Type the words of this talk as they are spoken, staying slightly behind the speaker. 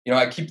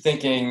I keep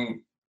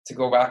thinking, to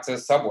go back to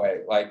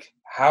Subway, like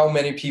how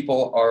many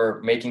people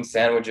are making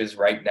sandwiches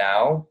right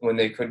now when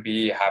they could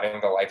be having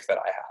the life that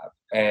I have,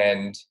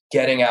 and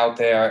getting out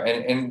there.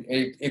 And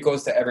it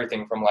goes to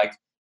everything from like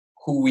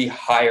who we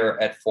hire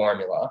at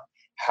Formula,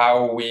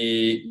 how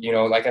we,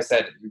 like I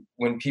said,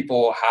 when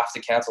people have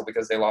to cancel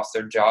because they lost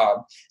their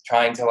job,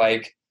 trying to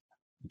like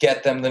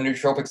get them the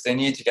nootropics they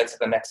need to get to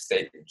the next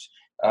stage.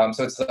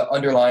 So it's the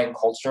underlying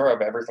culture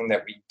of everything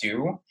that we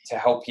do to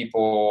help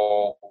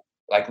people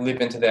like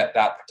live into that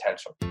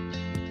potential.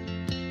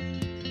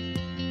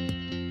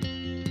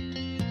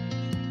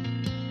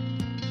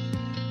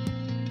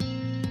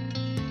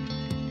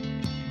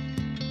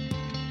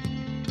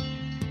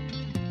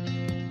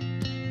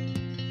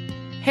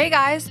 Hey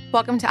guys,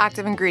 welcome to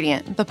Active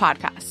Ingredient, the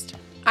podcast.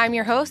 I'm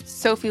your host,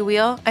 Sophie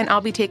Wheel, and I'll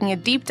be taking a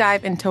deep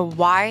dive into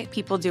why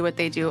people do what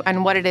they do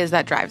and what it is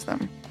that drives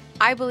them.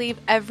 I believe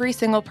every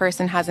single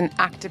person has an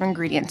active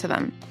ingredient to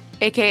them,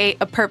 aka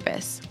a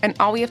purpose, and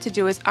all we have to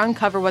do is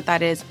uncover what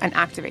that is and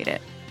activate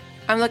it.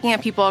 I'm looking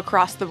at people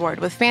across the board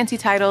with fancy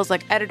titles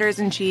like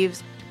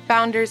editors-in-chiefs,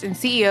 founders, and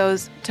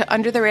CEOs to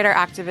under-the-radar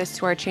activists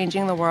who are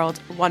changing the world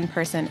one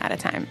person at a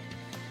time.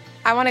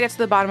 I want to get to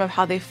the bottom of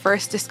how they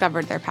first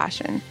discovered their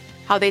passion,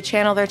 how they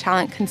channel their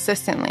talent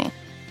consistently,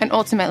 and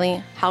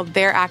ultimately, how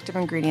their active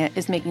ingredient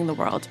is making the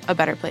world a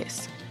better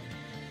place.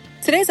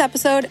 Today's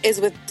episode is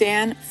with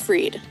Dan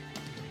Fried.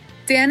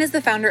 Dan is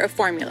the founder of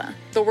Formula,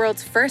 the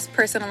world's first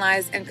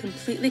personalized and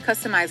completely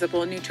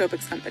customizable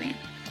nootropics company.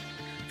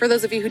 For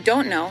those of you who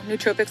don't know,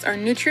 nootropics are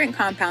nutrient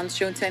compounds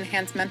shown to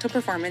enhance mental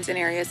performance in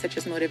areas such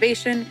as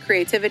motivation,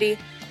 creativity,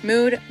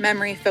 mood,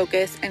 memory,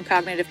 focus, and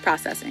cognitive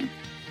processing.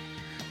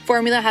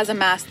 Formula has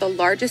amassed the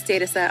largest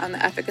data set on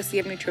the efficacy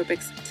of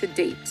nootropics to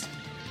date.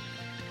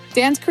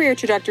 Dan's career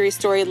trajectory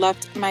story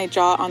left my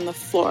jaw on the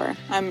floor.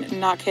 I'm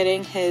not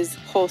kidding. His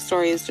whole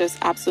story is just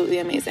absolutely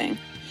amazing.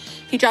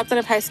 He dropped out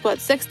of high school at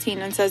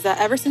 16 and says that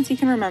ever since he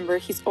can remember,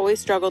 he's always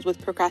struggled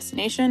with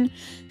procrastination,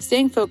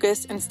 staying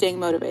focused, and staying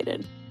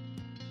motivated.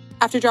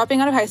 After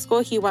dropping out of high school,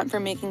 he went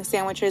from making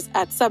sandwiches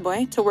at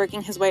Subway to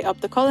working his way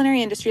up the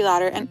culinary industry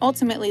ladder and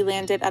ultimately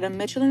landed at a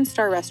Michelin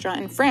star restaurant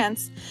in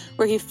France,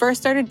 where he first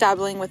started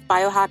dabbling with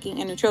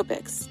biohacking and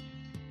nootropics.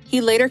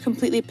 He later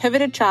completely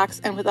pivoted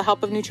tracks and with the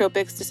help of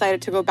nootropics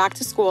decided to go back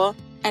to school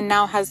and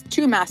now has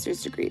 2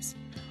 master's degrees,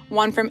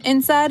 one from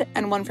INSEAD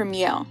and one from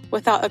Yale,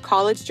 without a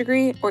college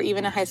degree or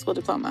even a high school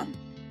diploma.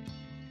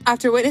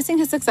 After witnessing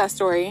his success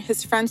story,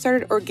 his friends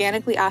started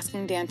organically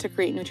asking Dan to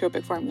create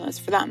nootropic formulas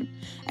for them,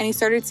 and he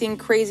started seeing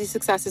crazy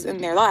successes in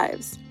their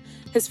lives.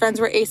 His friends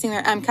were acing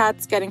their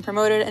MCATs, getting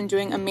promoted, and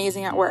doing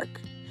amazing at work.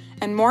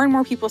 And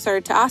more people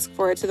started to ask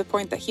for it to the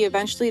point that he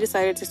eventually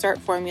decided to start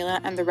Formula,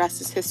 and the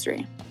rest is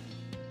history.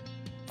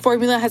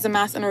 Formula has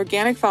amassed an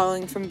organic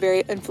following from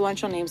very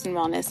influential names in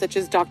wellness, such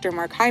as Dr.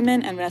 Mark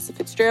Hyman and Vanessa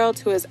Fitzgerald,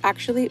 who has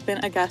actually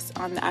been a guest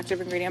on the Active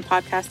Ingredient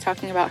podcast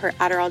talking about her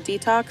Adderall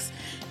detox,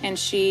 and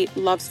she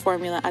loves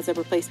Formula as a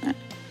replacement.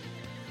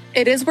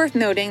 It is worth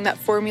noting that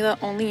Formula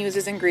only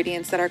uses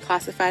ingredients that are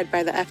classified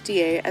by the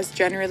FDA as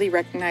generally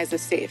recognized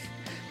as safe,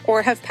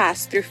 or have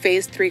passed through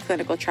phase 3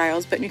 clinical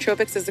trials, but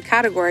nootropics as a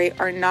category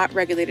are not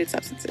regulated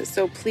substances,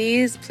 so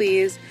please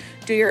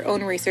do your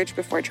own research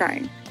before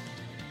trying.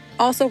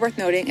 Also worth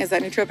noting is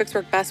that nootropics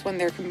work best when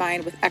they're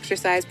combined with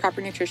exercise,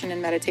 proper nutrition,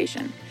 and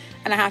meditation.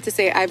 And I have to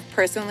say, I've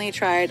personally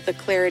tried the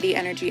clarity,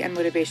 energy, and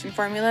motivation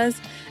formulas,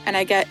 and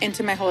I get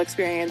into my whole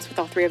experience with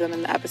all 3 of them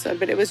in the episode,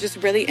 but it was just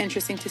really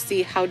interesting to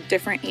see how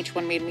different each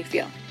one made me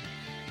feel.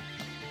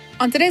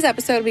 On today's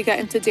episode, we got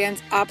into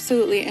Dan's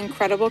absolutely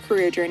incredible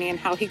career journey and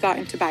how he got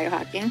into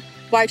biohacking,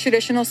 why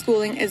traditional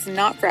schooling is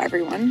not for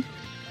everyone,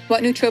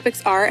 what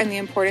nootropics are and the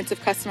importance of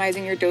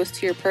customizing your dose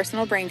to your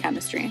personal brain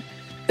chemistry,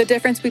 the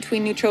difference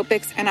between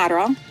nootropics and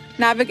Adderall,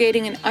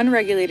 navigating an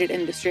unregulated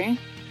industry,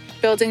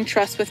 building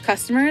trust with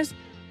customers,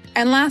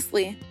 and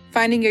lastly,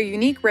 finding your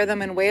unique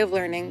rhythm and way of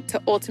learning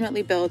to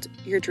ultimately build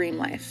your dream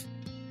life.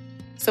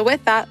 So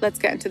with that, let's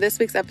get into this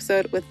week's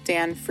episode with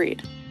Dan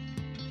Fried.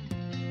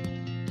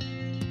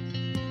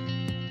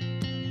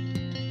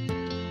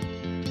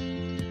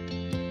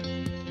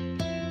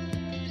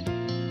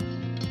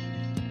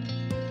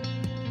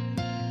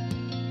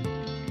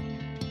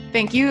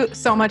 Thank you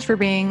so much for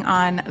being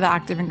on the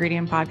Active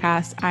Ingredient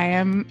podcast. I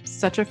am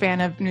such a fan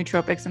of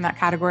nootropics in that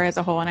category as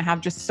a whole, and I have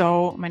just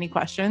so many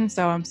questions.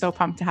 So I'm so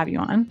pumped to have you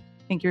on.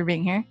 Thank you for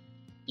being here.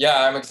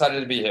 Yeah, I'm excited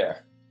to be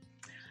here.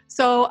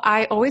 So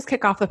I always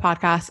kick off the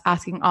podcast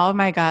asking all of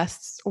my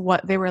guests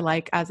what they were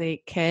like as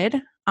a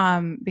kid,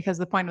 because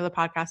the point of the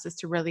podcast is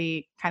to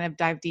really kind of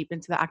dive deep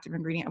into the active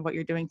ingredient of what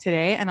you're doing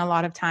today. And a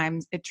lot of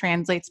times it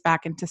translates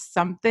back into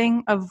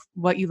something of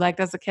what you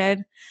liked as a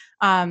kid.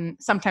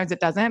 Sometimes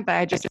it doesn't,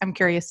 but I'm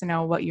curious to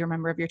know what you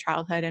remember of your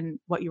childhood and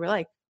what you were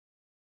like.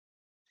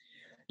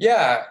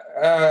 Yeah,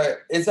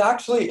 it's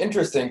actually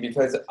interesting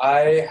because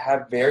I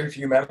have very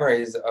few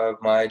memories of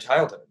my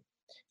childhood.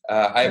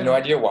 I have no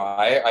idea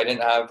why. I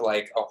didn't have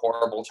like a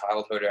horrible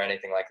childhood or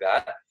anything like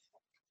that.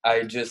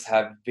 I just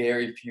have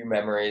very few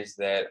memories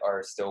that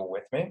are still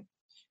with me.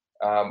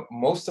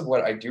 Most of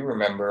what I do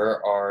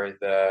remember are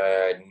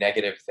the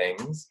negative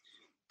things.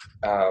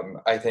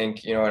 I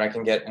think, and I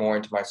can get more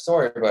into my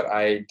story, but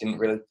I didn't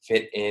really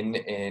fit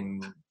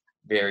in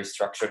very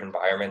structured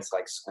environments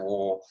like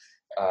school.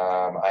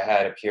 I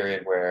had a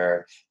period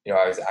where,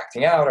 I was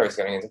acting out, I was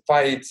getting into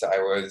fights, I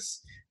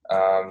was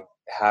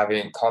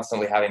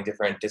constantly having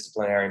different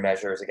disciplinary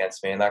measures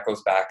against me. And that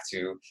goes back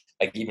to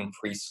like even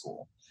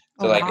preschool.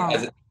 So Oh, wow.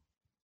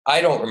 I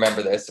don't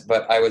remember this,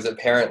 but I was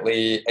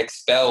apparently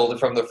expelled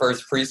from the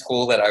first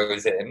preschool that I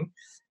was in.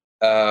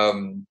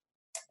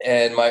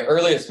 And my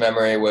earliest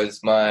memory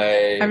was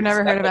I've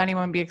never heard of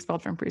anyone be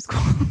expelled from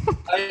preschool.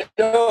 I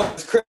know,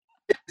 it's crazy.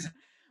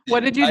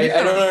 What did you do?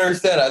 I don't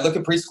understand. I look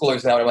at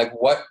preschoolers now and I'm like,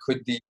 what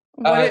could the...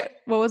 What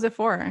was it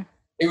for?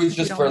 It was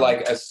just for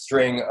like a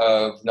string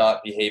of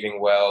not behaving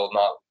well,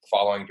 not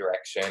following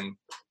direction.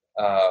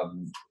 I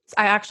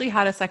actually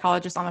had a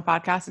psychologist on the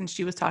podcast and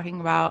she was talking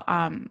about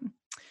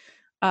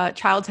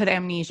childhood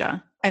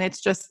amnesia. And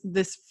it's just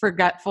this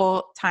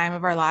forgetful time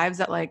of our lives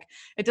that like,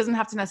 it doesn't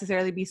have to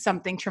necessarily be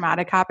something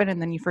traumatic happen and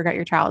then you forget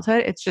your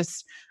childhood. It's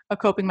just a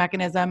coping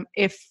mechanism.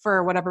 If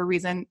for whatever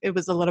reason it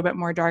was a little bit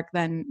more dark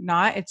than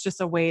not, it's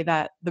just a way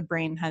that the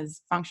brain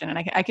has functioned.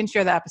 And I can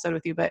share that episode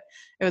with you, but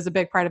it was a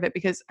big part of it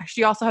because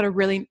she also had a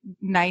really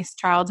nice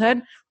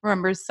childhood,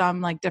 remembers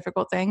some like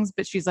difficult things,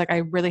 but she's like, I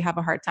really have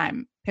a hard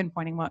time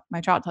pinpointing what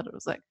my childhood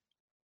was like.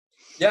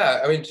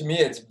 Yeah, I mean, to me,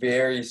 it's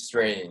very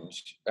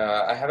strange.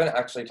 I haven't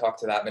actually talked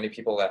to that many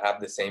people that have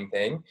the same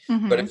thing,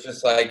 but it's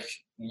just like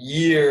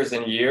years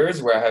and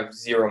years where I have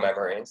zero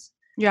memories.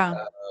 Yeah.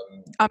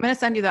 I'm going to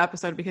send you the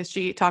episode because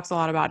she talks a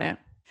lot about it.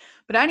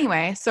 But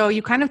anyway, so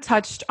you kind of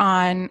touched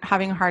on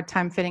having a hard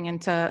time fitting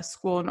into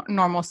school,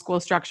 normal school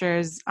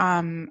structures.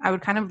 I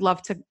would kind of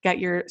love to get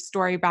your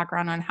story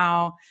background on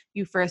how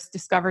you first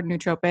discovered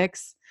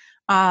nootropics,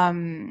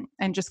 and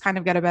just kind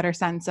of get a better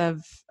sense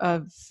of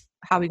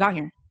how we got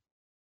here.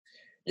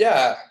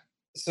 Yeah.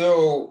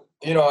 So,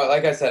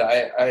 like I said,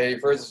 I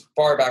for as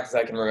far back as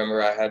I can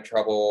remember, I had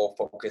trouble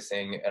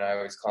focusing and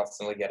I was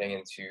constantly getting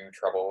into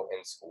trouble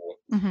in school.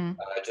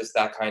 Just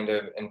that kind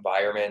of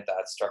environment,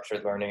 that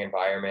structured learning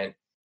environment,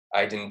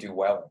 I didn't do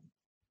well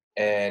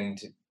in. And,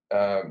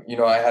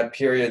 I had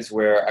periods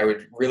where I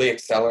would really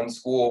excel in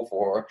school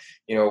for,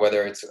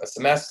 whether it's a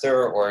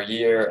semester or a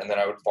year, and then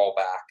I would fall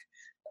back.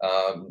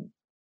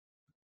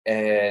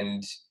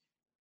 And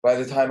by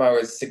the time I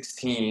was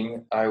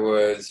 16, I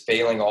was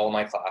failing all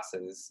my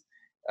classes,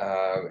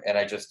 and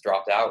I just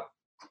dropped out.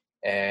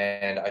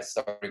 And I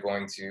started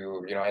going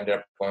to, I ended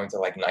up going to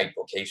like night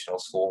vocational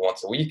school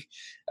once a week.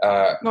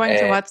 Going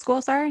to what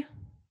school, sorry?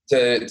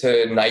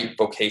 To night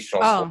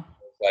vocational school.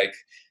 Like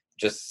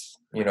just,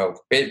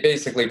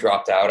 basically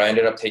dropped out. I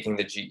ended up taking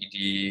the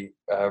GED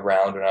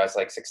round when I was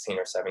like 16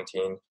 or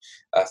 17,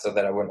 so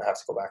that I wouldn't have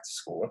to go back to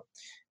school.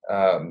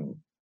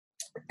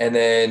 And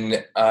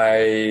then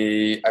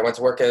I went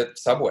to work at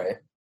Subway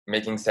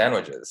making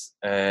sandwiches.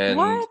 And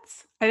what?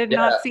 I did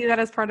not see that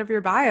as part of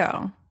your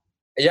bio.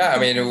 Yeah, I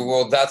mean,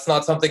 well, that's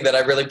not something that I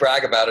really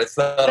brag about. It's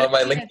not on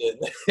my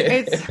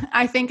LinkedIn.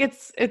 I think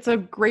it's a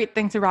great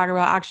thing to brag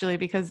about, actually,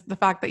 because the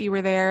fact that you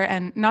were there,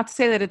 and not to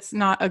say that it's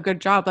not a good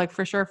job, like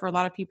for sure, for a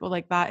lot of people,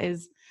 like that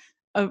is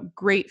a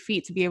great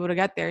feat to be able to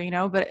get there,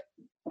 but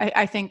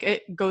I think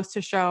it goes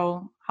to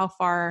show how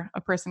far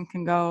a person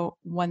can go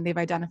when they've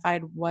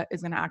identified what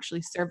is going to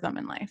actually serve them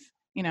in life,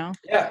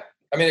 Yeah,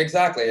 I mean,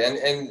 exactly. And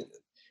and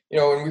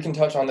we can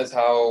touch on this,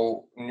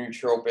 how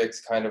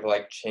nootropics kind of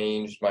like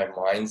changed my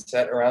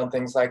mindset around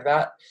things like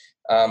that.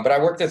 But I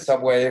worked at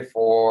Subway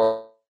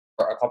for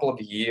a couple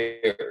of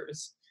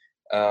years,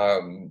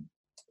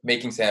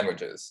 making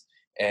sandwiches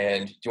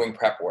and doing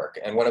prep work.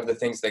 And one of the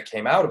things that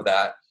came out of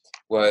that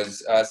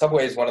was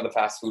Subway is one of the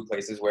fast food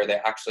places where they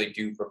actually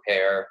do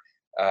prepare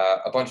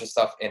a bunch of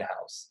stuff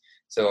in-house.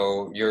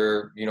 So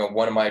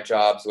one of my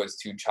jobs was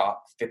to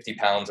chop 50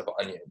 pounds of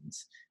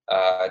onions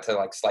to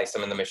like slice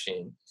them in the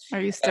machine. Are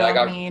you still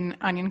a mean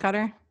onion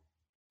cutter?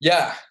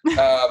 Yeah.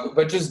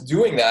 But just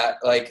doing that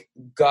like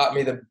got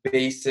me the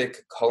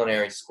basic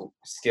culinary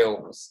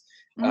skills.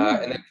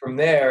 And then from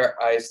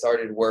there, I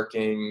started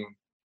working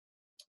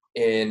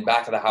in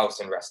back of the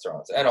house in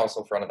restaurants, and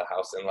also front of the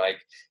house in like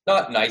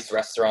not nice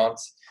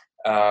restaurants,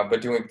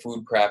 but doing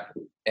food prep.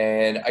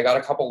 And I got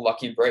a couple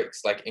lucky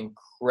breaks, like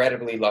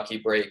incredibly lucky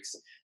breaks,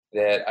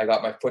 that I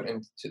got my foot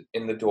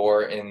in the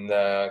door in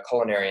the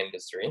culinary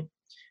industry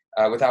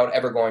without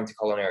ever going to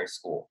culinary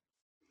school.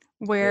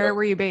 Where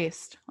were you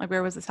based? Like,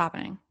 where was this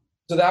happening?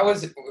 So that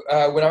was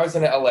when I was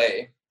in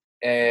LA,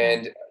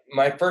 and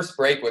my first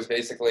break was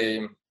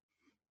basically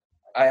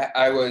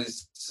I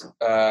was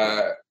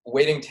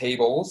waiting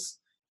tables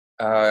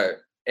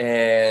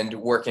and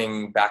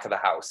working back of the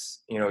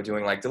house,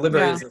 doing like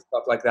deliveries and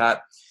stuff like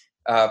that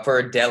for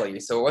a deli.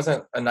 So it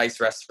wasn't a nice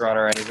restaurant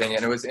or anything,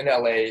 and it was in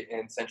LA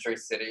in Century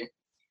City.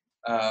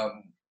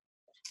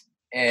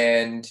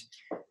 And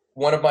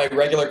one of my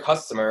regular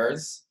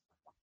customers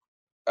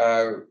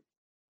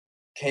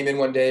came in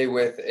one day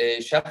with a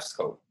chef's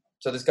coat.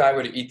 So this guy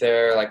would eat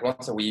there like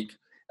once a week.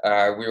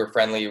 We were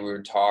friendly. We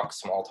would talk,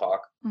 small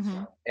talk.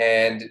 Mm-hmm.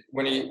 And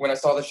when I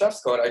saw the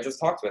chef's coat, I just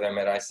talked with him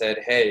and I said,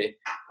 hey,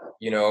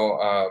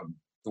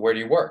 where do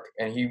you work?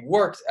 And he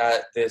worked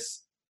at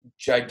this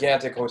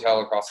gigantic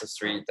hotel across the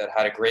street that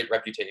had a great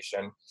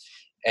reputation.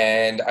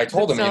 And I Is it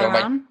told him, still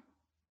around?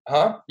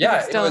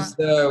 Yeah, it was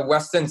the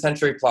Westin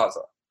Century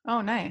Plaza.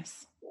 Oh,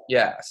 nice.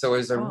 Yeah, so it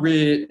was Cool.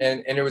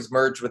 and it was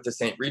merged with the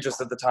St.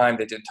 Regis at the time.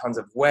 They did tons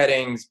of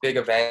weddings, big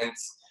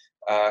events,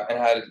 and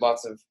had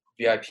lots of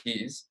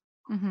VIPs.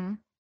 Mm-hmm.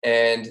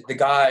 And the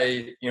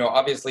guy,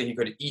 obviously he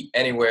could eat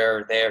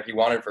anywhere there he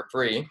wanted for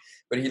free,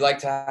 but he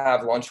liked to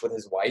have lunch with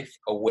his wife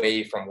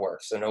away from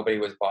work, so nobody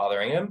was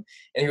bothering him.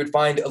 And he would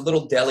find a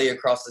little deli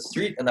across the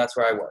street, and that's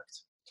where I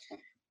worked.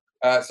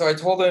 So I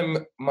told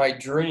him my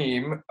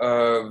dream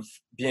of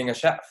being a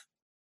chef.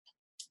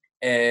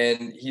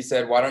 And he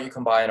said, why don't you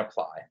come by and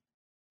apply?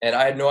 And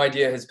I had no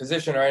idea his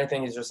position or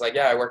anything. He's just like,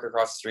 yeah, I work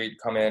across the street,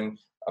 come in,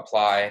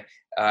 apply,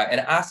 and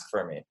ask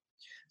for me.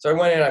 So I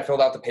went in, I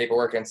filled out the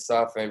paperwork and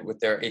stuff with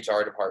their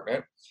HR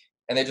department.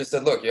 And they just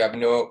said, look, you have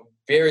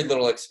very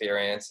little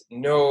experience,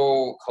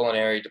 no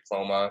culinary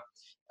diploma.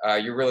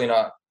 You're really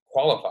not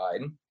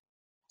qualified.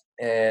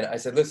 And I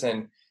said,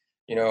 listen,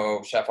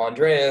 Chef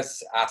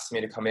Andreas asked me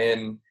to come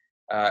in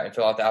and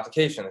fill out the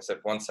application. They said,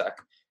 one sec.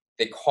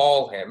 They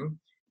call him.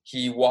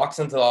 He walks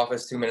into the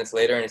office 2 minutes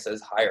later and he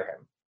says, hire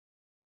him.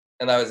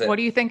 And that was it. What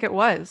do you think it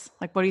was?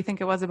 Like, what do you think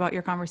it was about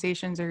your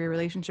conversations or your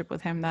relationship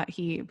with him that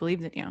he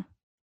believed in you?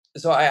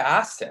 So I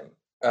asked him,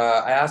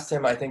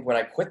 I think when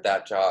I quit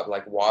that job,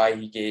 like why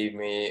he gave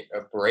me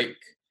a break.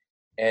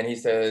 And he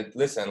said,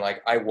 listen,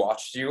 like I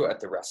watched you at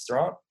the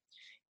restaurant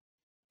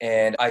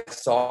and I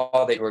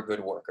saw that you were a good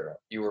worker.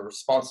 You were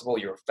responsible,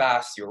 you were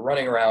fast, you were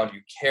running around,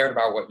 you cared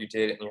about what you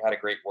did, and you had a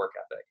great work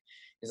ethic.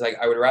 He's like,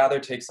 I would rather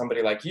take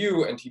somebody like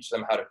you and teach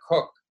them how to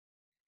cook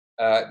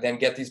than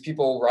get these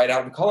people right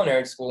out of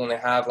culinary school and they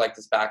have like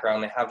this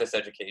background, they have this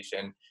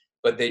education,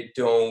 but they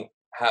don't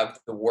have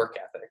the work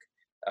ethic.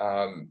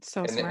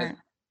 So smart. And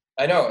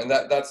I know, and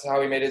that's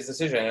how he made his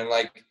decision. And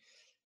like,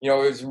 it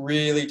was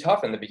really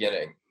tough in the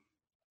beginning.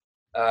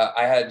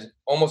 I had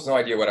almost no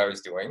idea what I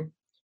was doing.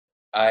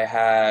 I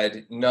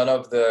had none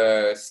of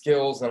the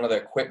skills, none of the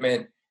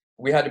equipment.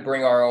 We had to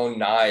bring our own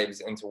knives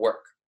into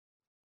work.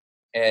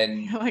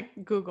 And like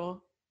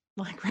Google,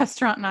 like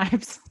restaurant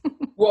knives.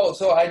 Well,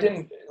 so I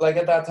didn't, like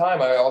at that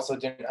time, I also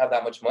didn't have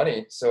that much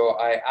money. So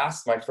I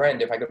asked my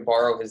friend if I could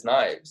borrow his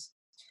knives.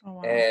 Oh,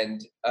 wow.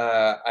 And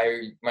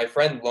my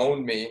friend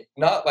loaned me,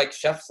 not like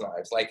chef's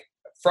knives, like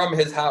from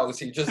his house.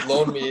 He just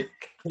loaned me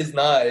his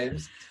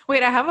knives.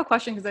 Wait, I have a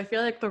question because I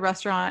feel like the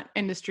restaurant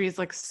industry is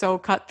like so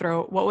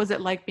cutthroat. What was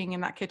it like being in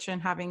that kitchen,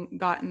 having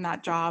gotten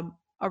that job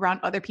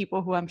around other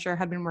people who I'm sure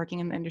had been working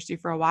in the industry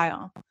for a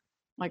while?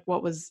 Like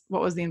what was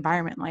the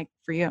environment like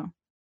for you?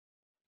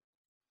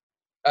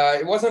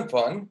 It wasn't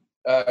fun.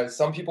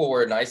 Some people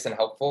were nice and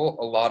helpful.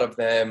 A lot of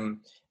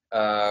them,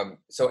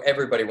 so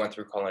everybody went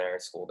through culinary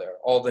school there,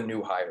 all the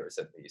new hires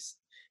at least.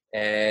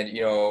 And,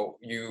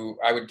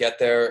 I would get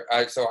there.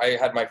 So I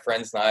had my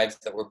friends' knives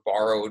that were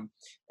borrowed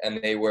and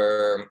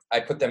I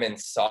put them in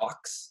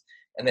socks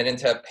and then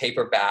into a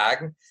paper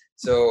bag.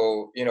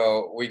 So,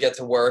 we get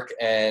to work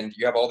and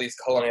you have all these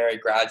culinary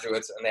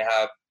graduates and they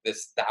have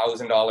this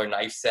 $1,000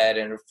 knife set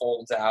and it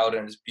folds out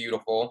and it's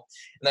beautiful.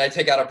 And then I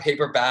take out a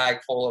paper bag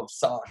full of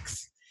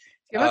socks.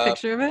 Do you have a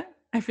picture of it?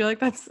 I feel like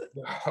that's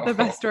the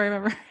best story I've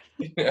ever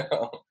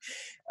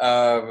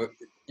heard.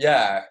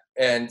 Yeah.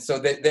 And so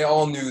they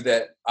all knew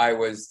that I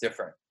was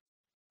different.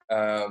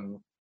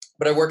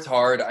 But I worked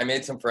hard. I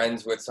made some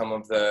friends with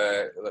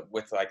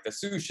like the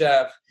sous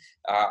chef.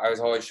 I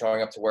was always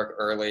showing up to work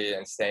early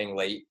and staying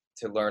late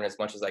to learn as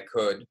much as I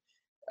could.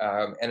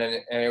 And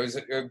it was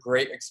a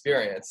great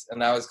experience.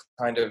 And that was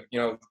kind of,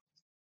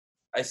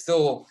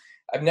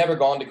 I've never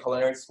gone to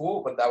culinary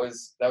school, but that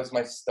was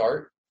my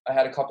start. I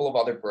had a couple of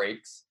other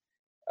breaks.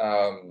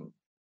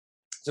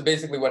 So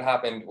basically what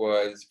happened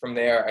was from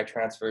there, I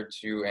transferred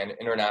to an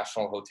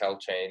international hotel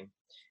chain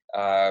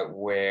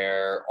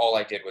where all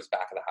I did was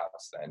back of the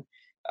house then.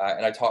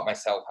 And I taught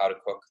myself how to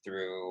cook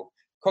through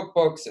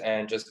cookbooks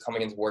and just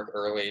coming into work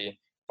early,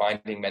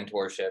 finding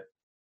mentorship.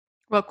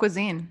 What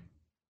cuisine?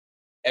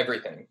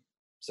 Everything.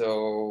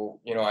 So,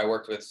 I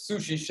worked with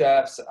sushi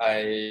chefs. So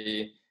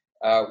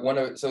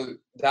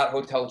that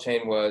hotel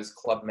chain was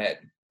Club Med.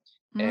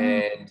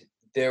 And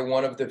they're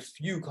one of the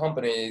few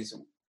companies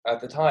at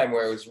the time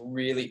where it was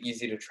really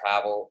easy to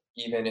travel,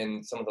 even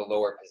in some of the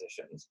lower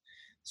positions.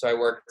 So I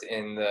worked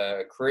in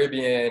the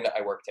Caribbean,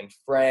 I worked in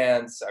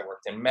France, I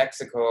worked in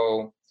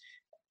Mexico,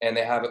 and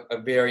they have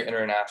a very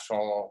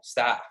international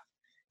staff.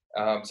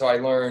 So I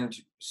learned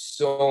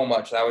so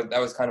much. That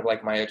was kind of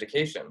like my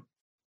education.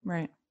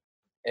 Right.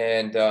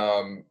 And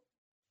that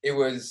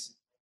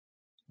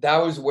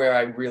was where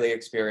I really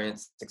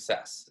experienced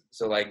success.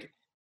 So like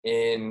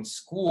in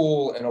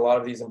school and a lot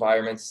of these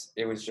environments,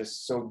 it was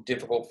just so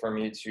difficult for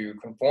me to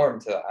conform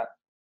to that.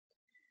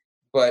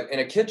 But in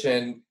a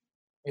kitchen,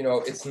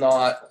 it's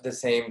not the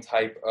same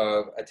type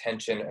of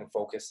attention and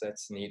focus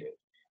that's needed.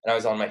 and I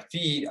was on my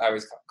feet. I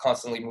was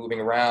constantly moving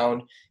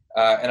around.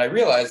 And I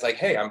realized like,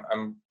 hey,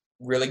 I'm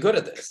really good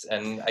at this.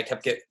 And I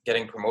kept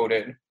getting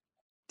promoted.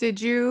 Did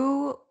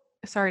you,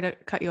 sorry to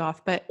cut you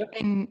off, but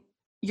in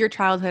your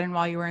childhood and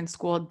while you were in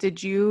school,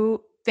 did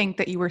you think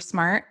that you were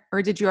smart,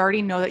 or did you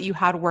already know that you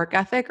had work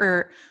ethic,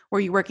 or were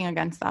you working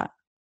against that?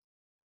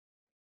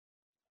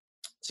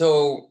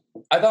 So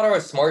I thought I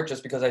was smart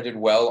just because I did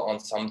well on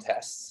some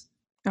tests.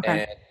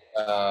 Okay.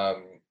 And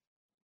um,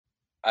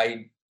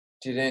 I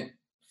didn't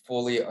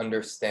fully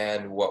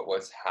understand what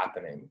was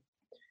happening.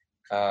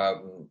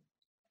 Um,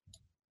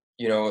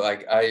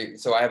 like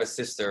so I have a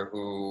sister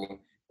who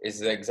is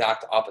the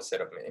exact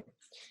opposite of me.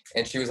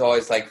 And she was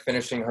always like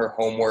finishing her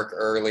homework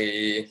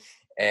early.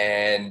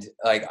 And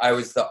like I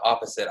was the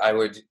opposite. I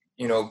would,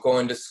 go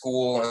into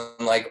school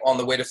and like on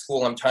the way to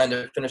school, I'm trying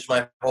to finish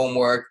my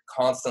homework,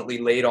 constantly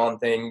late on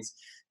things.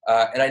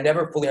 And I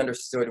never fully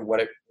understood what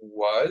it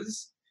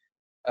was.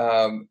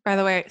 By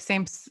the way,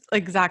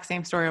 exact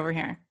same story over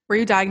here. Were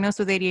you diagnosed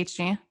with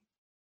ADHD?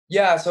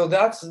 Yeah, so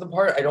that's the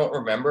part I don't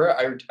remember.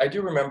 I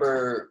do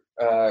remember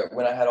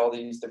when I had all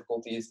these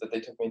difficulties that they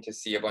took me to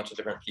see a bunch of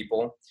different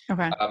people.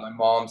 Okay. My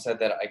mom said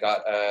that I got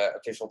a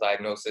official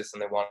diagnosis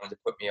and they wanted to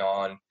put me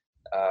on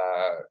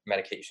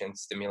medication,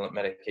 stimulant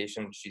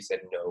medication. She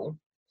said no,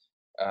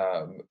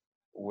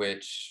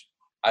 which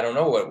I don't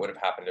know what would have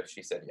happened if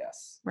she said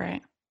yes.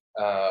 Right.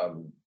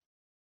 Um,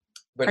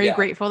 but Are you yeah,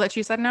 grateful that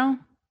she said no?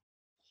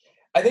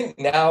 I think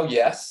now,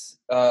 yes.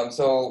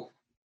 So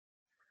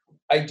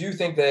I do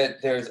think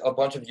that there's a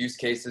bunch of use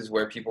cases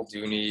where people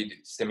do need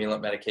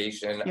stimulant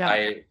medication.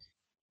 Yeah.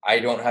 I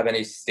don't have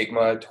any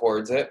stigma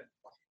towards it.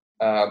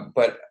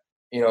 But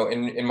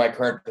in my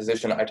current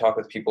position, I talk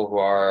with people who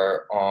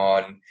are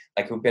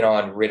who've been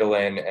on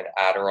Ritalin and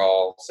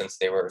Adderall since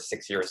they were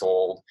 6 years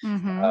old,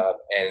 Mm-hmm.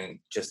 and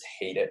just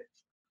hate it.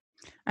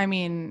 I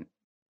mean,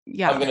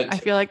 yeah, I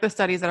feel like the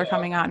studies that are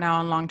coming out now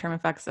on long-term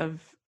effects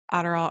of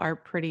Adderall are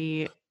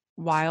pretty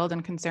wild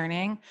and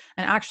concerning.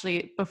 And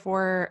actually,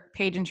 before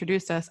Paige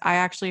introduced us, I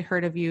actually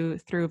heard of you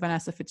through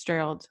Vanessa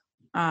Fitzgerald,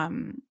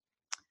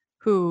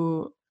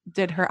 who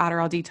did her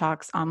Adderall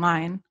detox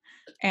online.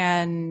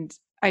 And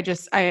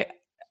I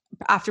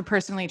after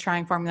personally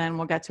trying formula, and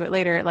we'll get to it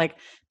later, like,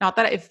 not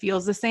that it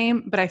feels the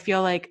same, but I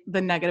feel like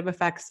the negative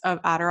effects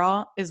of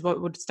Adderall is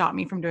what would stop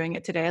me from doing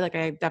it today. Like,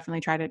 I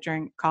definitely tried it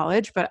during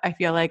college, but I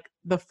feel like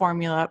the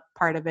formula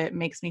part of it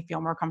makes me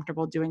feel more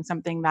comfortable doing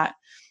something that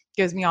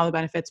gives me all the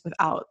benefits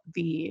without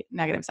the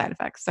negative side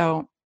effects.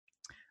 So,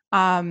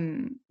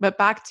 but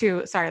back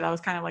to, sorry, that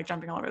was kind of like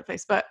jumping all over the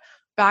place, but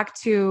back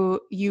to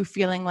you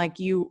feeling like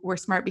you were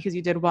smart because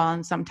you did well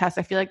on some tests.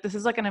 I feel like this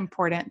is like an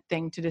important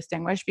thing to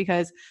distinguish,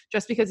 because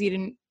just because you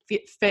didn't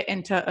fit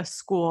into a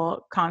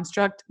school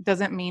construct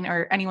doesn't mean,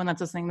 or anyone that's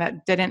listening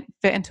that didn't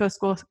fit into a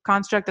school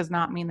construct does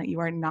not mean that you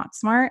are not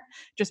smart.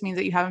 It just means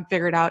that you haven't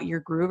figured out your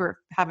groove, or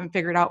haven't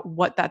figured out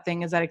what that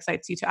thing is that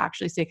excites you to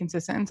actually stay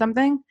consistent in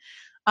something.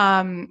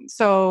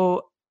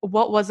 So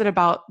what was it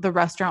about the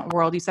restaurant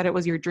world? You said it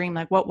was your dream.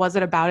 Like, what was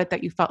it about it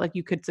that you felt like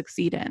you could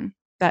succeed in,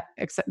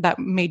 that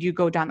made you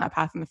go down that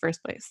path in the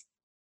first place?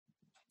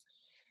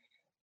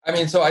 I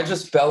mean, so I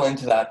just fell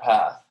into that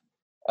path.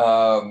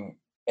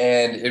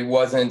 And it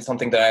wasn't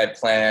something that I had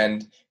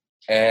planned,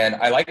 and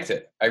I liked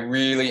it. I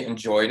really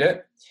enjoyed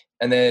it.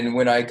 And then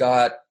when I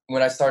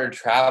started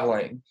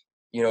traveling,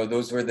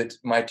 those were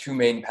my two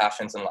main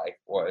passions in life: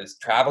 was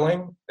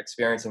traveling,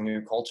 experiencing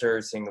new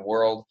cultures, seeing the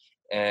world,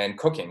 and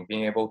cooking,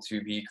 being able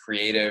to be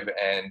creative.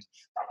 And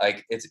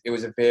like,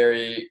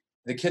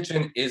 the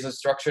kitchen is a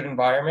structured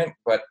environment,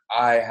 but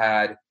I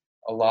had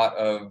a lot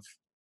of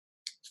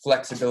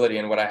flexibility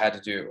in what I had to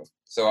do.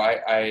 So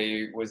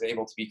I was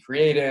able to be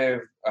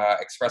creative,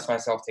 express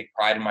myself, take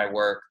pride in my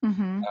work.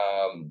 Mm-hmm.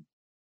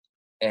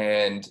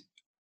 And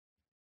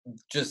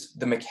just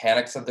the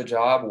mechanics of the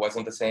job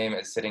wasn't the same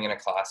as sitting in a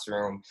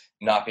classroom,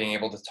 not being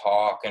able to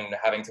talk and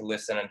having to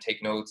listen and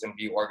take notes and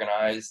be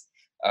organized.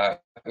 It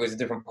was a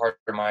different part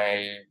of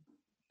my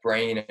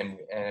brain,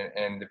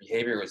 and the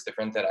behavior was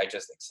different, that I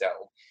just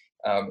excelled.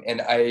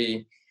 And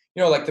I,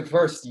 like the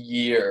first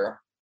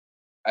year,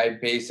 I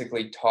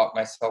basically taught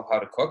myself how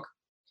to cook.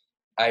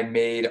 I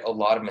made a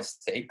lot of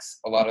mistakes.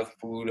 A lot of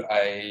food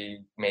I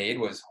made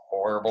was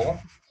horrible.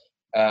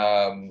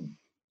 I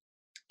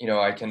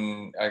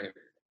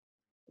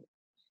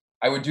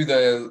would do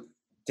the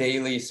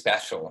daily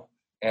special,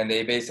 and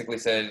they basically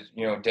said,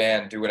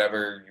 Dan, do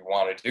whatever you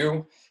want to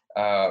do.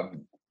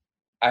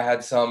 I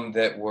had some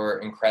that were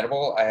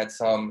incredible.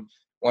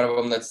 One of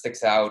them that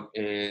sticks out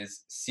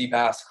is sea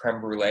bass creme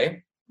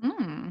brulee.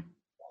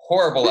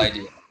 Horrible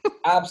idea.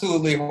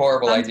 Absolutely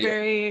horrible Sounds idea.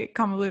 very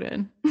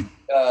convoluted.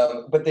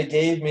 But they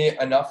gave me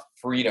enough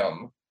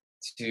freedom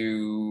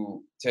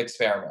to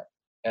experiment,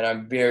 and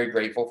I'm very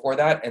grateful for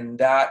that. And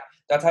that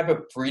type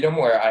of freedom,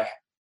 where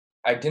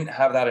I didn't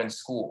have that in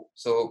school.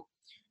 So,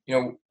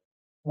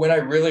 when I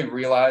really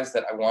realized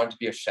that I wanted to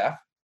be a chef,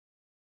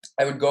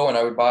 I would go and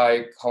I would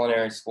buy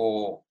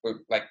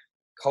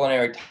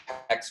culinary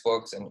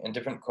textbooks and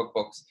different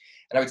cookbooks.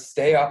 And I would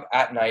stay up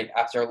at night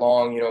after a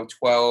long,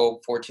 12,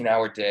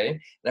 14-hour day.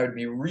 And I would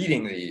be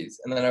reading these.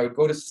 And then I would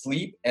go to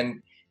sleep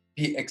and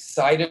be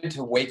excited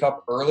to wake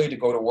up early to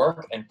go to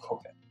work and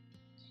cook it.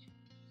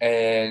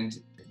 And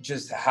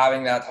just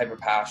having that type of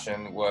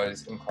passion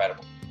was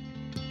incredible.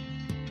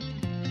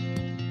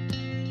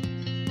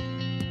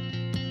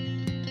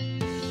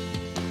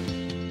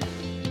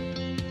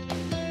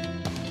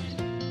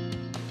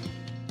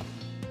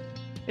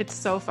 It's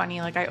so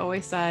funny. Like I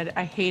always said,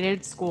 I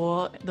hated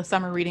school, the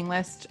summer reading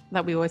list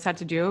that we always had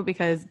to do,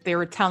 because they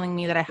were telling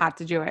me that I had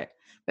to do it.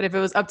 But if it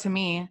was up to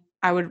me,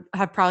 I would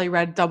have probably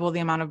read double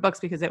the amount of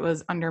books because it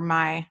was under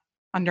my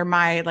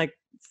like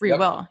free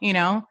will,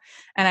 And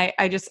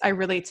I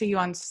relate to you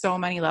on so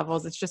many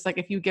levels. It's just like,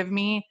 if you give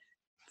me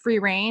free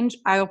range,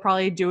 I will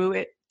probably do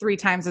it 3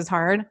 times as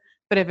hard.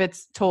 But if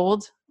it's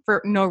told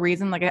for no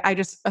reason, like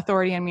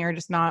authority and me are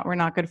just we're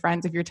not good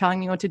friends. If you're telling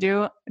me what to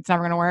do, it's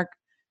never going to work.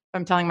 If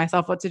I'm telling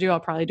myself what to do,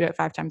 I'll probably do it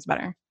 5 times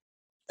better.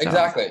 So.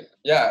 Exactly.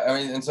 Yeah. I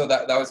mean, and so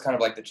that was kind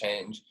of like the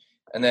change.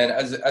 And then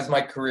as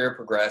my career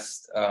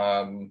progressed,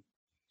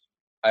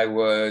 I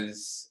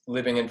was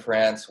living in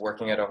France,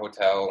 working at a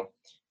hotel.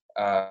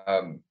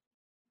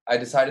 I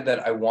decided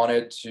that I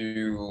wanted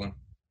to,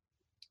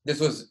 this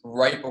was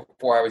right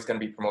before I was going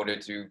to be promoted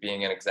to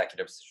being an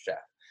executive chef.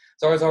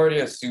 So I was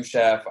already a sous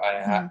chef.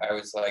 I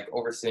was like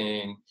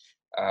overseeing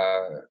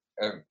a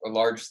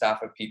large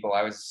staff of people.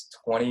 I was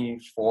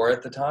 24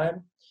 at the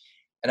time.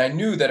 And I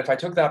knew that if I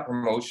took that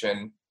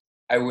promotion,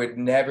 I would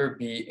never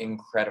be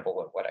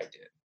incredible at what I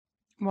did.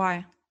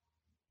 Why?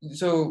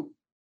 So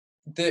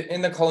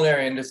in the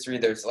culinary industry,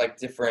 there's like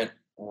different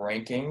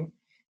ranking.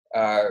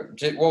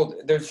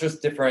 There's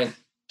just different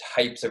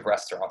types of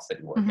restaurants that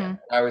you work in.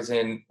 I was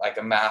in like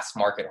a mass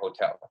market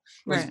hotel.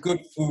 It was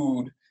good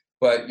food,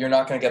 but you're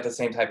not going to get the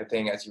same type of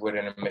thing as you would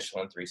in a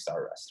Michelin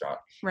 3-star restaurant.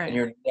 Right. And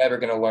you're never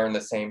going to learn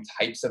the same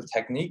types of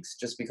techniques,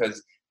 just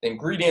because the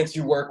ingredients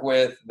you work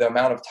with, the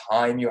amount of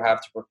time you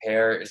have to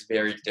prepare is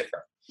very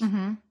different.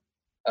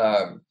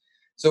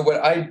 So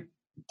what I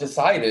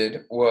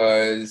decided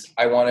was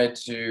I wanted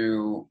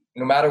to,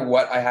 no matter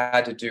what I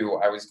had to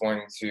do, I was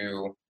going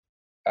to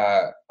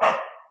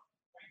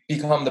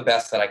become the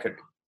best that I could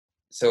be.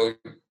 So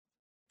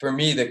for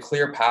me, the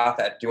clear path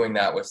at doing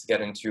that was to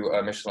get into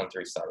a Michelin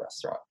 3-star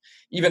restaurant.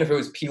 Even if it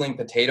was peeling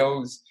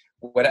potatoes,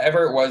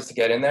 whatever it was to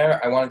get in there,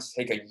 I wanted to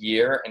take a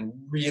year and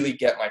really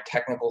get my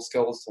technical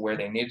skills to where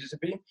they needed to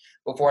be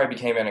before I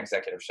became an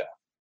executive chef.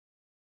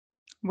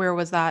 Where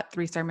was that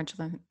 3-star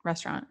Michelin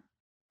restaurant?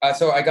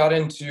 So I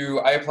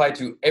applied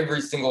to every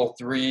single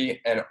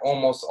 3 and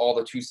almost all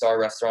the 2-star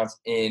restaurants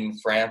in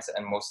France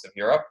and most of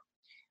Europe.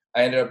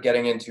 I ended up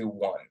getting into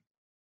 1.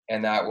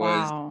 And that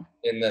was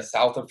in the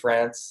south of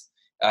France.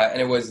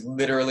 And it was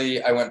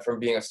literally, I went from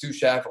being a sous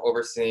chef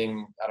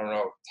overseeing,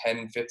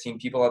 10, 15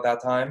 people at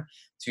that time,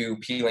 to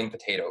peeling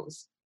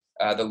potatoes.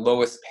 The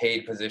lowest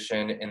paid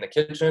position in the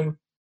kitchen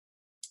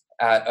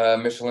at a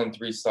Michelin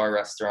 3-star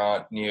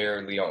restaurant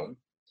near Lyon.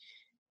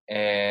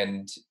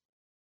 And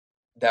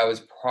that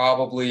was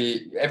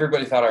probably,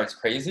 everybody thought I was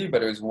crazy,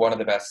 but it was one of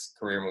the best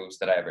career moves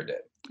that I ever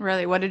did.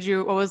 Really? What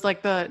was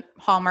like the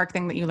hallmark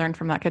thing that you learned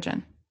from that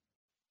kitchen?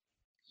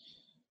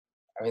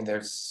 I mean,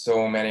 there's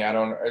so many.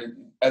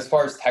 As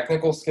far as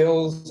technical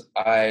skills,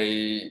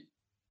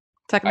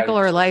 Technical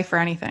or life or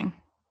anything?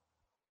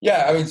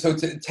 Yeah, I mean, so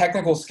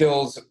technical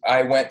skills,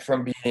 I went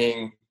from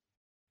being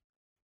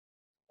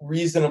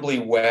reasonably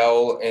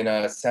well in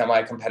a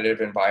semi-competitive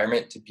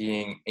environment to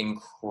being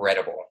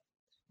incredible.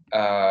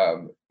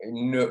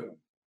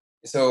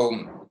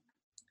 So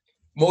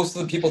most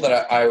of the people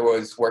that I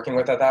was working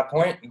with at that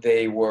point,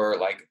 they were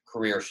like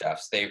career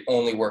chefs. They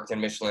only worked in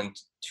Michelin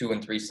 2-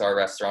 and 3-star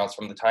restaurants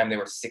from the time they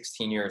were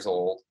 16 years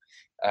old.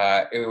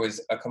 It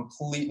was a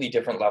completely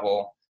different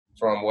level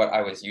from what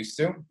I was used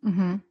to.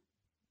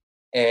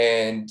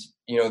 And,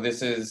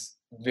 this is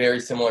very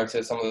similar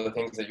to some of the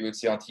things that you would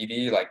see on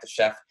TV, like the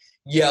chef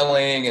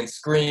yelling and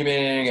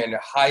screaming and a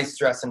high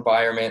stress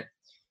environment.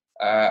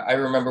 I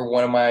remember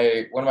one of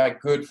my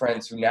good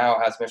friends who now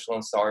has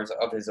Michelin stars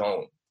of his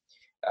own.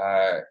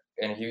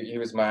 And he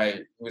was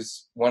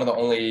one of the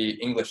only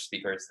English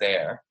speakers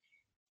there.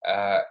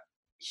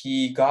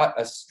 He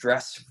got a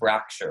stress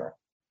fracture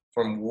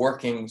from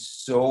working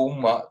so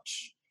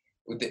much,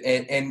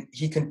 and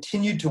he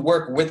continued to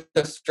work with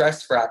the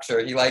stress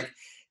fracture. He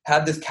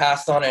had this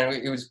cast on, and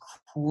it was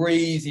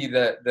crazy.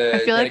 I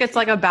feel like it's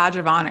like a badge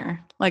of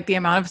honor, like the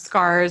amount of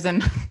scars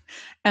and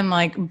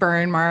like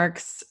burn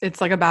marks.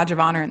 It's like a badge of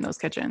honor in those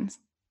kitchens.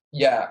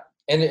 Yeah.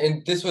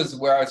 And this was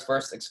where I was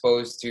first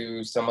exposed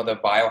to some of the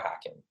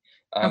biohacking.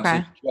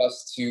 Okay. So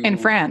in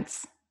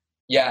France.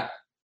 Yeah.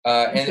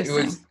 And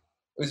it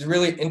was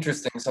really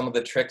interesting, some of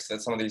the tricks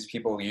that some of these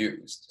people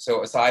used.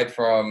 So aside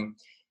from,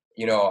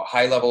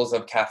 high levels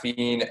of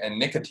caffeine and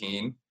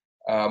nicotine,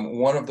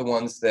 one of the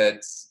ones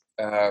that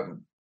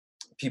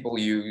people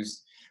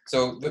use.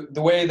 So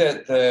the way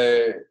that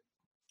the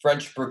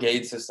French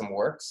brigade system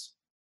works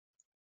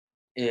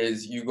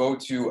is you go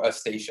to a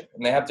station,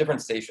 and they have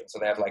different stations. So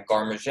they have like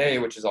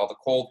garde-manger, which is all the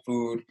cold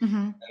food,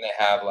 and they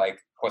have like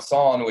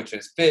poisson, which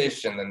is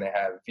fish, and then they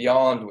have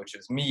viande, which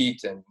is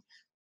meat and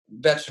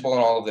vegetable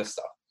and all of this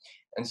stuff.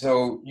 And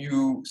so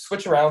you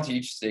switch around to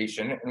each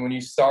station, and when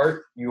you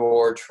start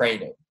your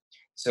training,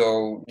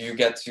 so you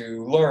get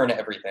to learn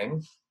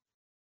everything.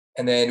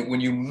 And then when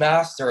you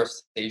master a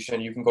station,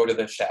 you can go to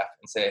the chef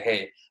and say,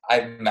 hey,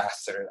 I've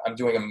mastered it. I'm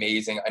doing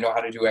amazing. I know how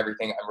to do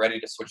everything. I'm ready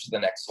to switch to the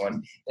next one.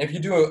 And if you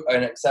do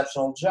an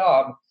exceptional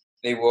job,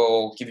 they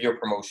will give you a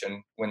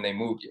promotion when they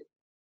move you.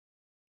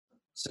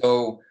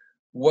 So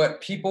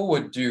what people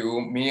would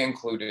do, me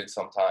included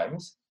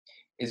sometimes,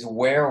 is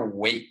wear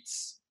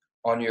weights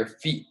on your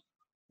feet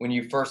when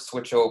you first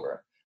switch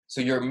over.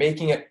 So you're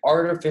making it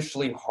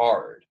artificially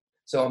hard.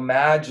 So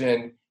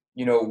imagine,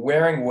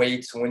 wearing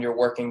weights when you're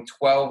working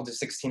 12 to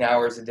 16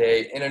 hours a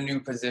day in a new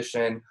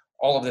position,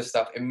 all of this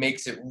stuff. It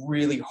makes it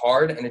really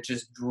hard, and it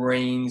just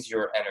drains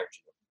your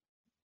energy.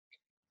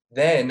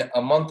 Then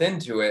a month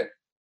into it,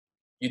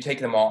 you take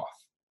them off.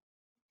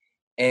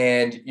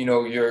 And,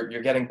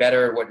 you're getting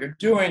better at what you're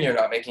doing. You're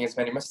not making as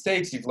many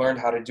mistakes. You've learned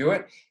how to do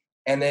it.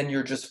 And then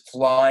you're just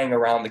flying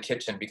around the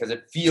kitchen because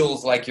it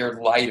feels like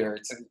you're lighter.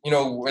 It's,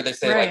 where they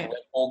say like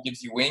Red Bull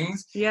gives you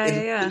wings.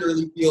 It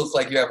literally feels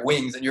like you have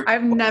wings, and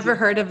I've never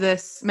heard of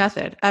this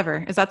method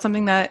ever. Is that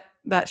something that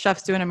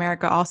chefs do in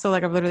America also?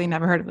 Like, I've literally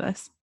never heard of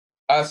this.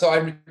 So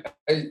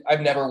I've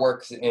never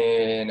worked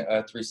in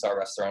a 3-star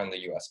restaurant in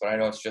the US, but I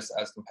know it's just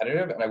as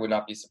competitive, and I would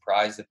not be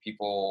surprised if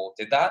people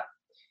did that.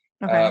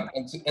 Okay.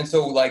 And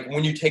so like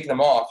when you take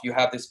them off, you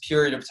have this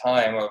period of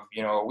time of,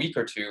 a week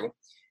or two,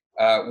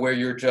 where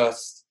you're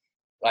just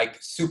like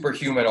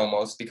superhuman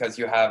almost, because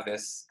you have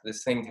this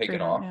thing taken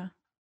off. Yeah.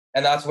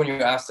 And that's when you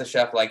ask the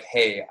chef, like,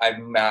 hey, I've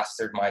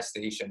mastered my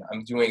station.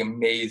 I'm doing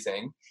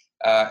amazing.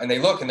 And they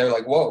look and they're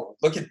like, whoa,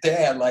 look at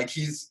Dan. Like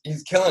he's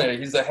killing it.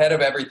 He's ahead of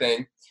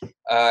everything.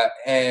 So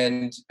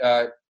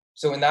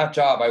in that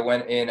job, I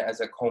went in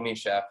as a commis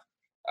chef,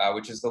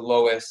 which is the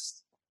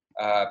lowest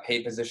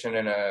paid position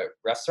in a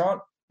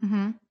restaurant.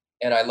 Mm-hmm.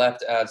 And I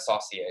left as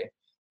saucier,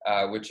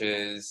 which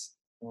is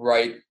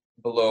right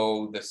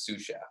below the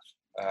sous chef.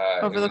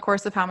 Over the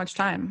course of how much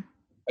time?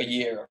 A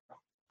year.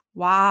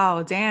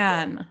 Wow,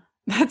 Dan,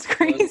 that's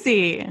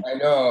crazy. I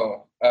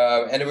know.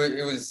 And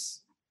it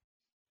was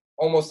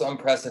almost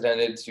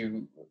unprecedented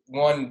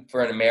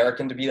for an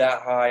American to be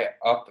that high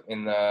up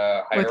in the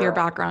hierarchy. With your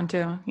background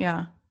too.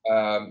 Yeah.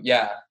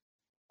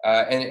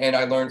 And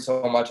I learned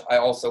so much. I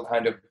also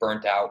kind of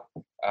burnt out.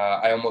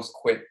 I almost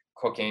quit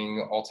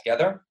cooking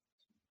altogether.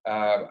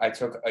 I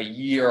took a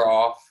year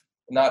off,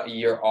 not a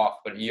year off,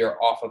 but a year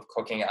off of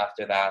cooking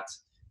after that,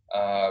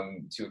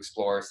 to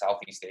explore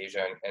Southeast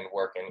Asia and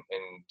work in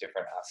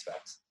different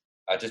aspects,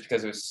 just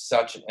because it was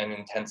such an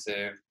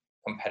intensive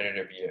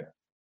competitive year.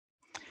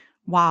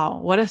 Wow,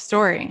 what a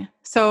story.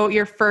 So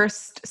your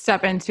first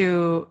step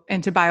into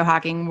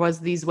biohacking was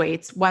these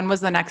weights. When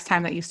was the next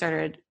time that you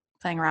started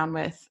playing around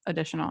with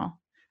additional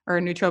or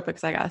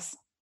nootropics, I guess?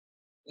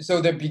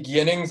 So the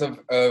beginnings of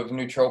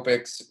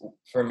nootropics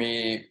for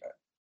me,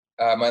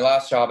 my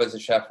last job as a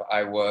chef,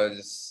 I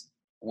was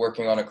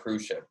working on a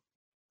cruise ship.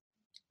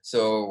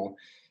 So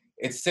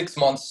it's 6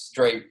 months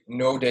straight,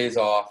 no days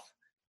off.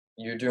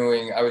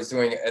 I was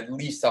doing at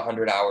least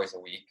 100 hours a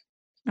week.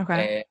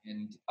 Okay.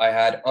 And I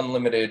had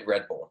unlimited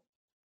Red Bull,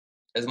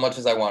 as much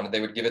as I wanted.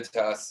 They would give it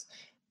to us.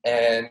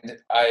 And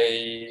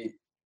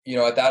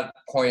at that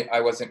point,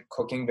 I wasn't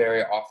cooking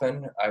very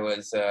often. I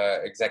was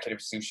executive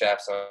sous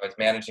chef, so I was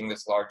managing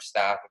this large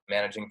staff,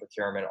 managing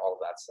procurement, all of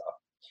that stuff.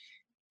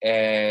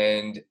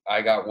 And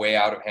I got way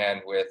out of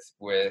hand with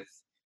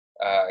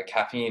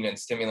caffeine and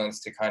stimulants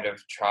to kind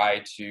of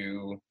try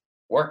to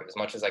work as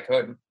much as I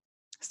could.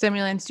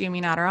 Stimulants, do you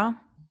mean Adderall?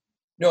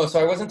 No,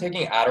 so I wasn't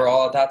taking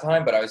Adderall at that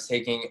time, but I was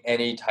taking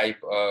any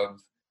type of,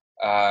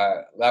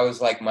 that was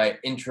like my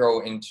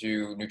intro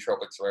into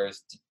nootropics,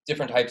 whereas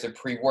different types of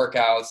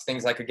pre-workouts,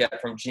 things I could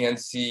get from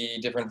GNC,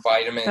 different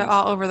vitamins. They're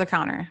all over the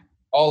counter.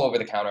 All over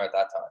the counter at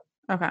that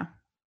time.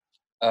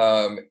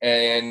 Okay.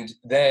 And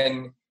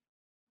then,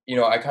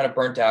 I kind of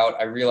burnt out.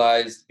 I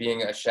realized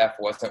being a chef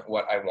wasn't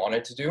what I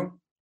wanted to do.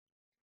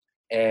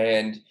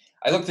 And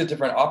I looked at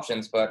different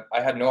options, but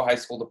I had no high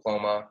school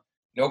diploma,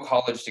 no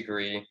college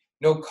degree,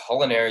 no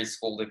culinary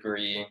school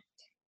degree,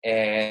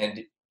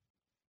 and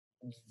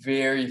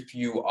very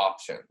few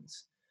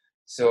options.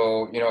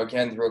 So,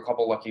 again, through a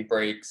couple lucky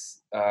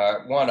breaks,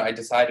 one, I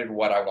decided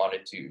what I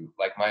wanted to.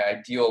 Like, my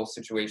ideal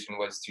situation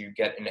was to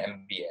get an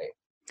MBA.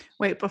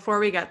 Wait, before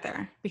we get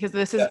there, because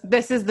this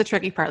is the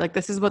tricky part. Like,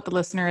 this is what the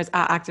listener is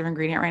at Active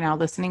Ingredient right now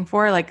listening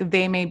for. Like,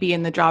 they may be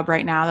in the job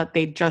right now that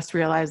they just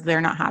realized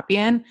they're not happy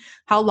in.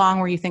 How long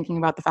were you thinking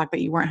about the fact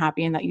that you weren't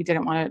happy and that you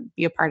didn't want to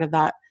be a part of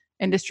that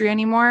industry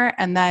anymore?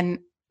 And then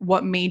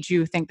what made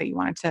you think that you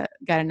wanted to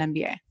get an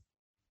MBA?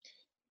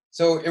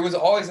 So it was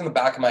always in the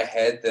back of my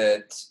head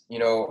that,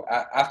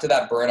 after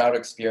that burnout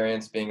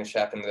experience being a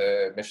chef in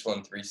the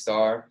Michelin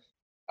 3-star,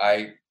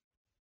 I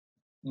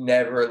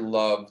never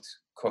loved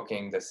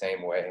cooking the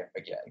same way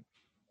again.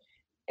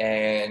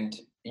 And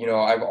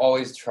I've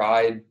always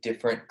tried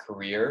different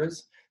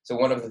careers. So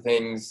one of the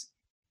things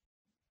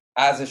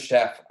as a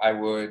chef, I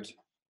would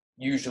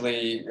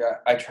usually,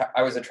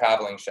 I was a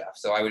traveling chef.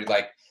 So I would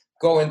like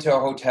go into a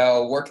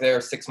hotel, work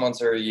there 6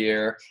 months or a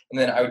year, and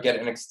then I would get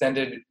an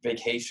extended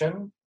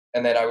vacation.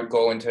 And then I would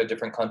go into a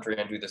different country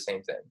and do the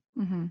same thing.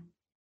 Mm-hmm.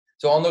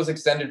 So on those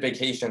extended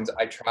vacations,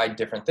 I tried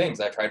different things.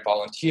 I tried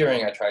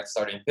volunteering. I tried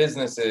starting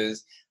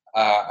businesses.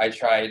 I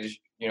tried,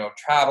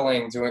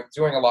 traveling,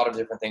 doing a lot of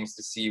different things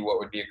to see what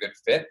would be a good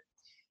fit.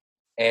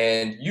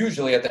 And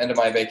usually at the end of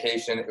my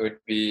vacation, it would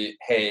be,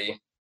 hey,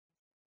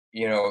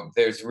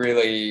 there's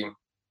really,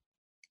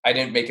 I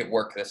didn't make it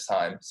work this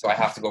time, so I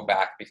have to go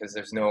back because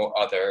there's no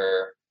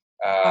other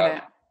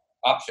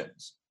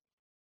options.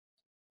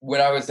 When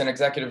I was an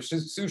executive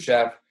sous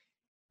chef,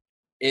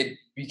 it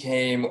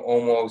became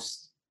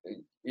almost,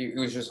 it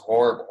was just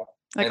horrible.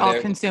 Like And all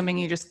consuming,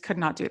 you just could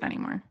not do it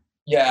anymore.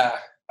 Yeah.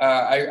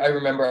 I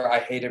remember I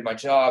hated my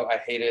job. I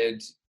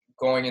hated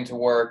going into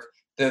work.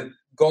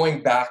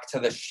 Going back to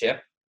the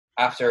ship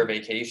after a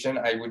vacation,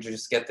 I would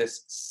just get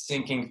this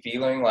sinking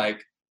feeling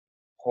like,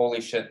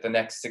 holy shit, the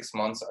next 6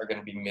 months are going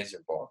to be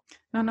miserable.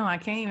 No, I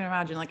can't even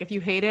imagine. Like if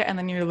you hate it and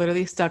then you're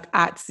literally stuck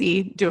at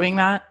sea doing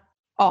that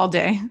all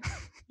day.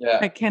 Yeah.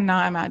 I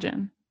cannot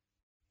imagine.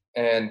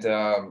 And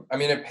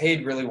it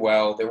paid really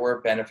well. There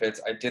were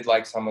benefits. I did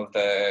like some of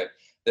the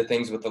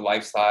things with the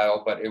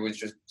lifestyle, but it was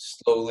just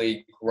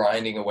slowly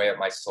grinding away at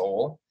my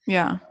soul.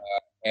 Yeah.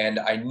 And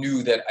I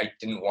knew that I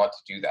didn't want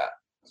to do that.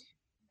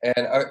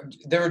 And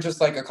there were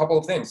just like a couple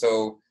of things.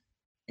 So,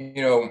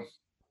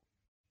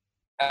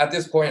 at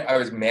this point, I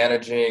was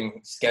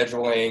managing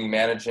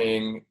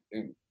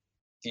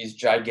these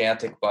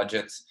gigantic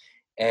budgets,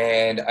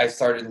 and I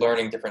started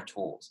learning different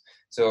tools.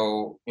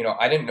 So,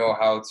 I didn't know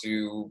how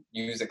to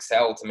use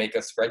Excel to make a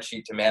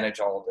spreadsheet to manage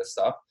all of this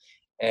stuff.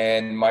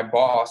 And my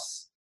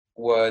boss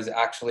was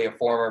actually a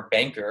former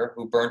banker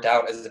who burnt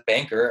out as a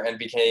banker and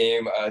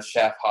became a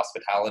chef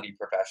hospitality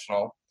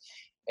professional.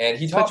 And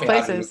he taught me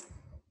how to.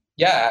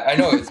 Yeah, I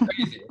know, it's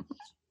crazy.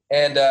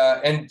 And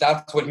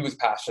that's what he was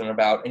passionate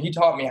about. And he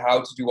taught me how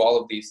to do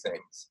all of these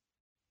things.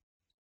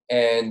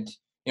 And,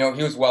 he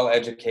was well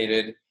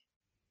educated.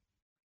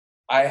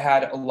 I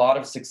had a lot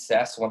of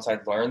success once I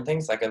learned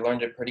things. Like I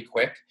learned it pretty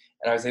quick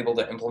and I was able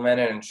to implement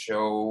it and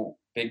show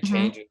big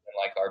changes in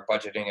like our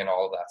budgeting and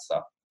all of that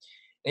stuff.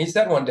 And he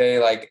said one day,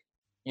 like,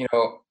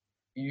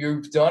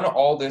 you've done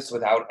all this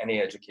without any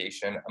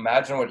education.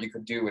 Imagine what you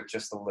could do with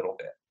just a little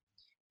bit.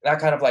 And that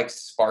kind of like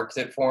sparked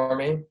it for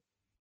me.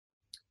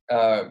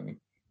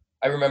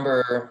 I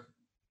remember.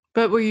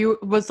 But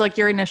was like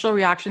your initial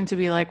reaction to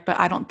be like, but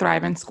I don't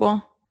thrive in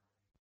school?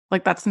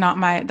 Like that's not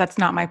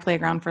my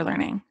playground for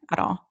learning at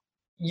all.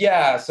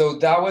 Yeah, so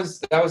that was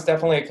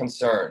definitely a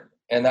concern.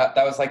 And that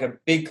was like a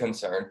big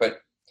concern, but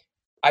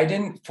I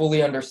didn't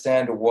fully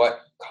understand what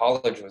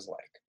college was like,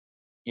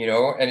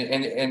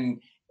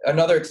 and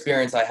another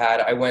experience I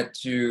had,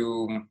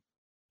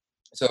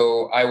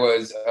 so I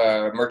was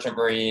a merchant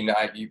marine.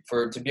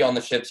 To be on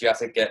the ships, you have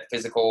to get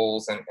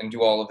physicals and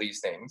do all of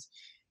these things.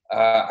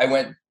 I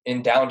went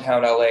in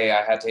downtown LA.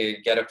 I had to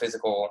get a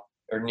physical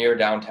or near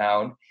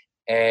downtown,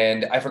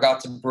 and I forgot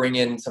to bring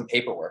in some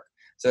paperwork.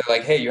 So they're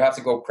like, hey, you have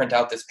to go print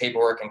out this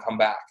paperwork and come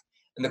back.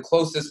 And the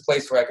closest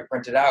place where I could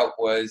print it out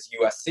was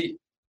USC.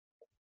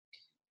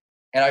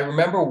 And I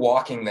remember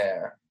walking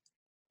there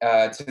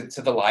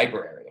to the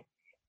library.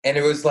 And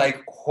it was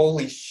like,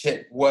 holy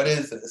shit, what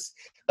is this?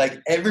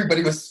 Like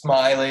everybody was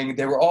smiling.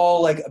 They were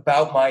all like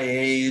about my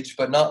age,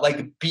 but not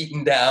like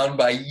beaten down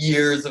by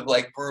years of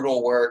like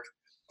brutal work.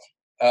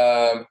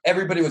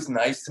 Everybody was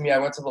nice to me. I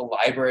went to the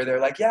library. They're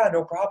like, yeah,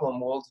 no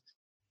problem.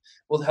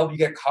 We'll help you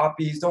get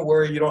copies. Don't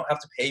worry. You don't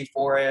have to pay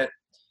for it.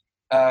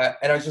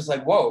 And I was just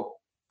like, whoa,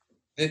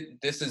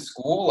 this is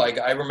school. Like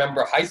I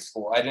remember high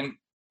school.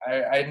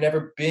 I'd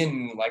never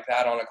been like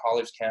that on a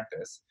college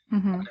campus.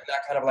 Mm-hmm. And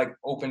that kind of like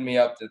opened me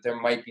up that there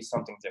might be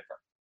something different.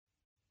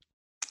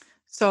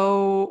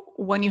 So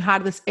when you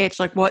had this itch,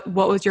 like what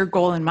was your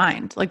goal in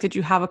mind? Like, did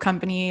you have a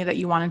company that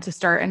you wanted to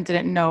start and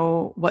didn't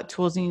know what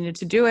tools you needed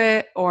to do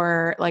it?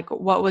 Or like,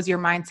 what was your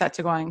mindset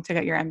to going to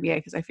get your MBA?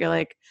 Because I feel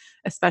like,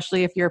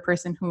 especially if you're a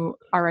person who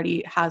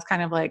already has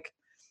kind of like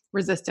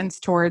resistance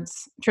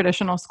towards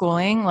traditional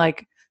schooling,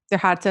 like there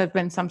had to have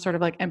been some sort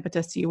of like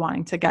impetus to you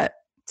wanting to get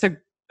to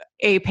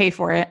A, pay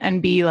for it,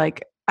 and B,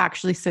 like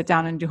actually sit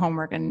down and do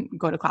homework and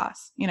go to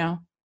class,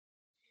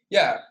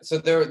 Yeah. So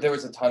there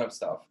was a ton of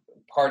stuff.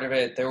 Part of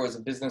it, there was a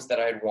business that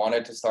I had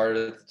wanted to start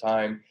at the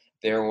time.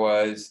 There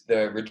was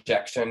the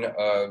rejection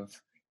of,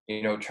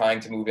 trying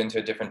to move into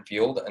a different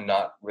field and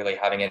not really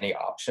having any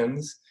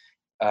options.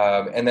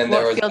 And then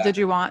what field did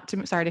you want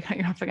to, sorry to cut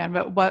you off again,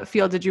 but what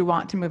field did you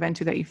want to move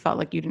into that you felt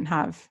like you didn't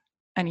have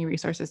any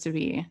resources to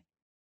be?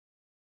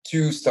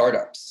 To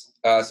startups.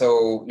 And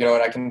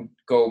I can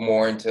go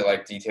more into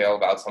like detail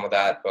about some of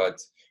that, but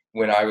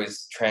when I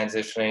was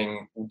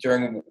transitioning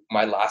during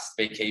my last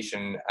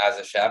vacation as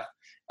a chef,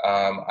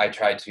 I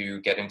tried to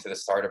get into the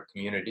startup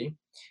community.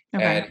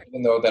 Okay. And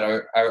even though that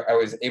I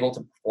was able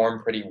to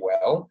perform pretty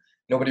well,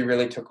 nobody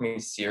really took me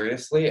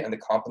seriously, and the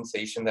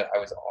compensation that I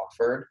was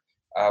offered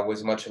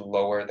was much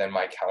lower than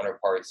my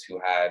counterparts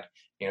who had,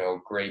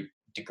 great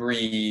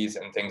degrees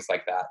and things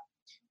like that.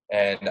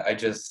 And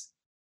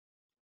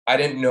I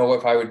didn't know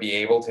if I would be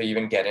able to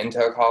even get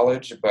into a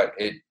college, but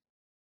it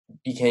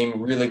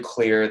became really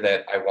clear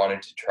that I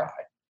wanted to try.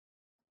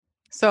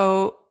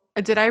 So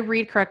did I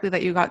read correctly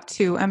that you got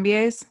 2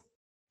 MBAs?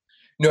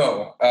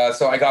 No.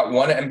 So I got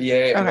one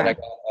MBA and then I Okay.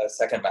 got a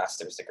second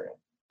master's degree.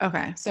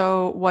 Okay.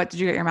 So what did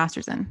you get your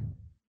master's in?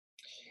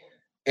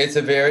 It's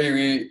a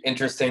very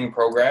interesting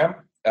program.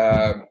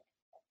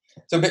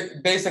 So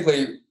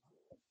basically,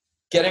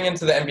 getting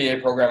into the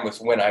MBA program was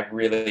when I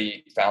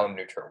really found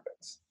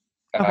nootropics.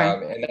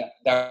 Okay. And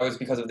that was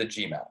because of the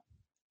GMAT.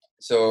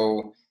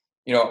 So,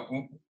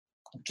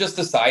 just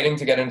deciding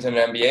to get into an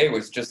MBA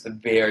was just the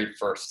very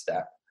first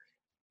step.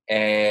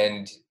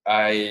 And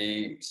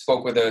I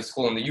spoke with a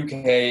school in the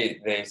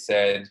UK. They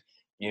said,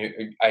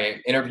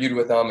 I interviewed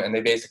with them, and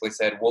they basically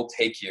said, we'll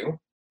take you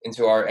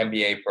into our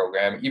MBA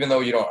program, even though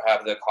you don't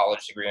have the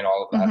college degree and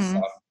all of that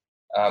stuff.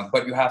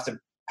 But you have to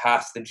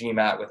pass the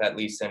GMAT with at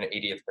least an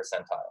 80th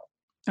percentile.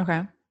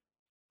 Okay.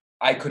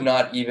 I could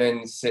not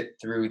even sit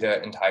through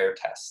the entire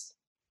test.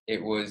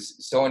 It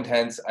was so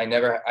intense. I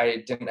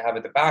didn't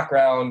have the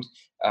background.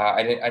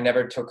 I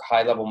never took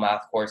high level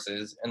math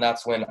courses. And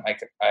that's when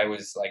I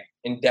was like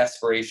in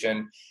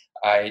desperation.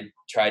 I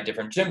tried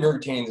different gym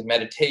routines,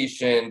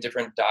 meditation,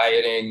 different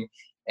dieting,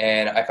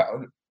 and I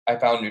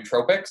found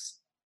nootropics.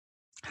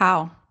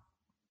 How?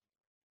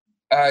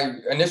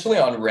 Initially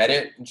on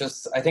Reddit,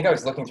 I think I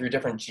was looking through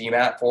different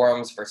GMAT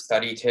forums for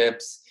study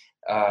tips,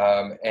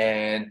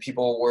 and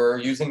people were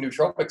using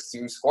nootropics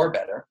to score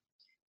better.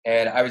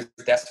 And I was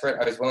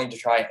desperate. I was willing to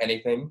try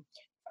anything.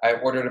 I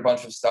ordered a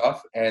bunch of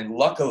stuff, and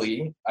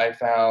luckily I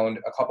found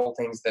a couple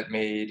things that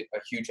made a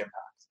huge impact.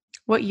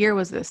 What year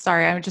was this?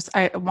 Sorry, I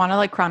want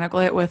to chronicle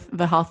it with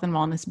the health and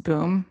wellness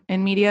boom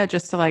in media,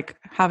 just to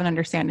have an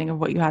understanding of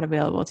what you had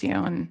available to you,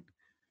 and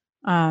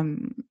how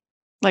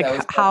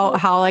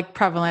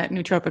prevalent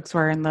nootropics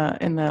were in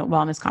the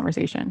wellness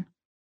conversation.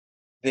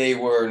 They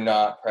were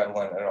not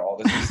prevalent at all.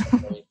 This was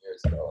 7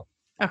 years ago.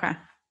 Okay.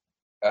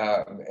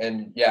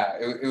 And yeah,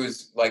 it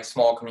was like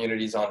small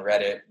communities on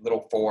Reddit,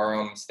 little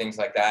forums, things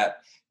like that.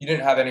 You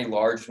didn't have any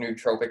large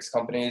nootropics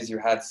companies. You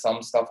had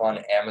some stuff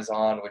on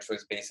Amazon, which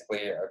was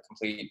basically a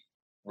complete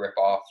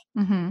ripoff.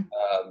 And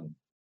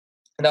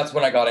that's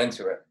when I got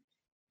into it.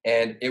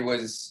 And it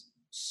was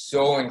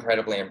so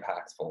incredibly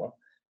impactful.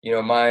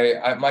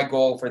 My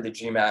goal for the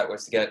GMAT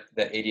was to get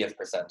the 80th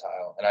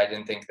percentile. And I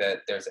didn't think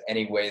that there's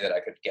any way that I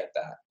could get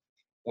that.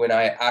 When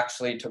I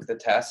actually took the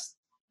test,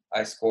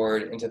 I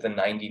scored into the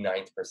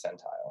 99th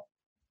percentile,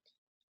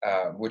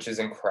 which is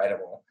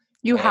incredible.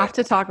 You have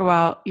to talk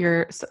about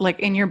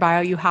in your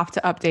bio, you have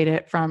to update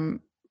it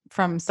from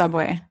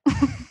Subway.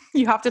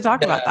 You have to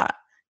talk about that.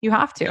 You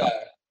have to. Yeah.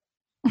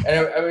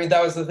 And I mean,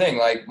 that was the thing.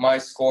 Like, my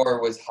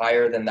score was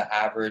higher than the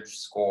average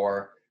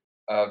score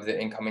of the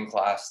incoming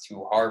class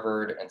to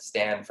Harvard and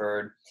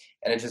Stanford.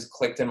 And it just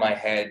clicked in my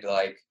head.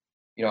 Like,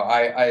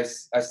 I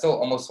still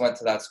almost went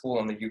to that school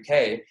in the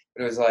UK,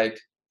 but it was like,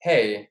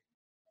 hey,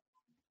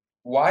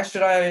 why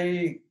should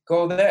I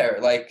go there?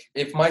 Like,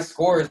 if my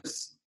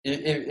scores,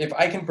 if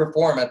I can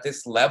perform at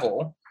this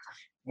level,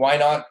 why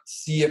not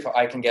see if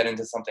I can get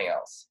into something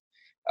else?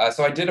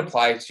 So I did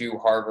apply to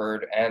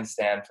Harvard and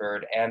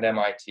Stanford and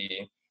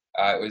MIT.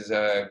 It was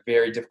a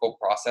very difficult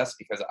process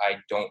because I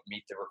don't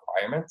meet the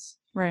requirements.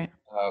 Right.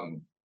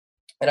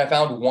 And I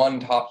found one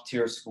top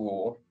tier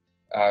school.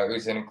 It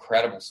was an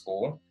incredible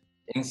school,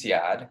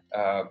 INSEAD.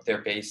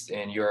 They're based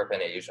in Europe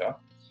and Asia.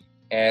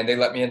 And they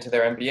let me into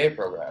their MBA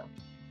program.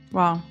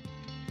 Wow.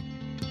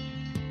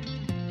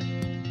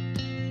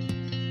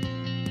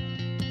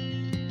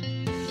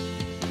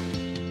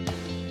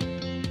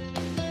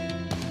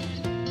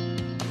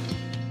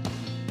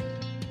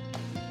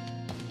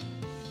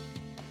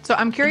 So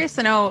I'm curious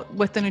to know,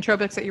 with the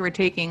nootropics that you were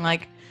taking,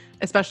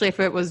 especially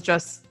if it was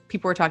just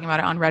people were talking about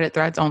it on Reddit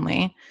threads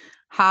only,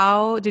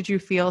 how did you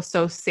feel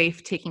so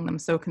safe taking them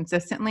so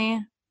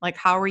consistently?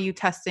 How were you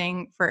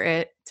testing for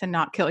it to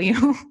not kill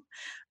you?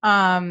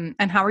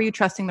 And how were you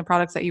trusting the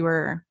products that you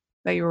were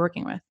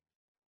working with?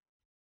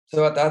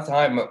 So at that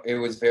time, it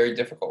was very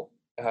difficult.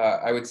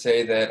 I would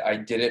say that I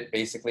did it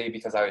basically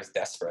because I was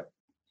desperate,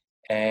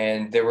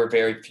 and there were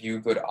very few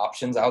good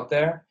options out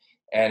there,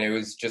 and it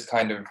was just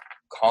kind of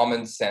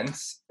common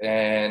sense.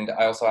 And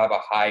I also have a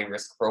high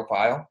risk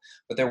profile,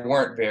 but there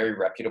weren't very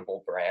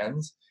reputable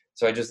brands.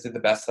 So I just did the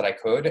best that I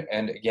could.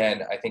 And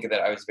again, I think that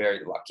I was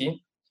very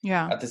lucky.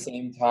 Yeah. At the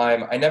same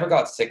time, I never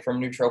got sick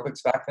from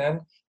nootropics back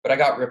then, but I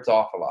got ripped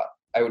off a lot.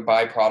 I would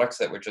buy products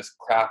that were just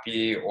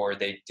crappy, or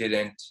they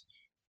didn't.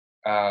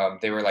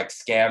 They were like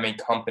scamming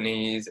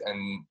companies,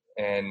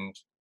 and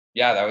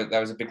yeah, that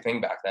was a big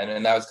thing back then.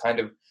 And that was kind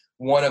of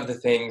one of the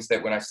things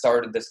that when I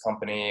started this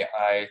company,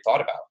 I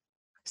thought about.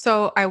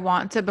 So I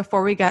want to,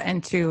 before we get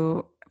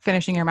into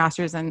finishing your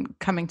master's and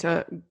coming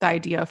to the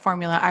idea of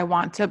formula, I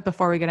want to,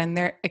 before we get in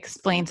there,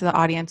 explain to the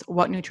audience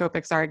what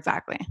nootropics are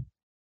exactly.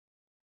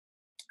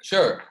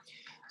 Sure.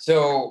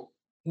 So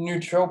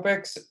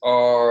nootropics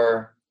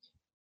are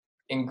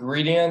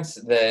ingredients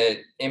that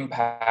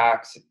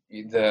impact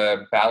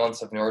the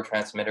balance of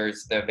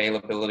neurotransmitters, the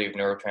availability of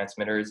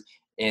neurotransmitters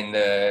in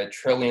the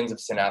trillions of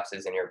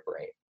synapses in your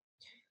brain.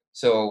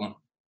 So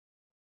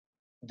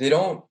they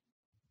don't,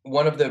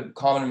 one of the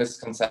common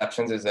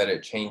misconceptions is that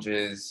it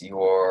changes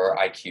your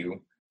IQ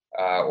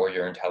or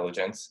your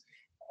intelligence.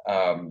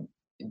 Um,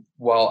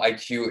 while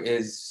IQ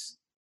is,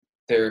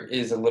 there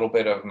is a little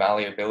bit of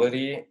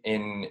malleability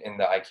in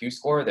the IQ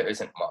score, there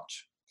isn't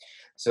much.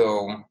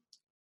 So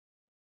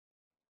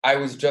I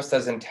was just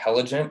as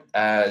intelligent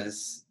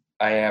as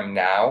I am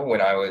now when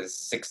I was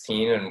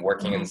 16 and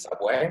working in Mhm.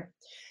 Subway,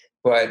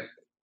 but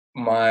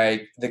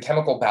the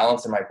chemical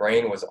balance in my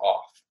brain was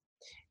off,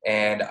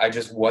 and I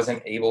just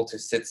wasn't able to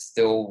sit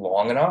still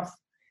long enough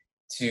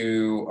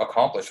to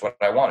accomplish what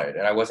I wanted,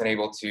 and I wasn't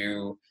able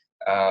to.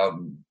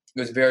 It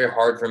was very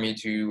hard for me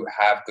to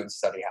have good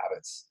study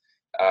habits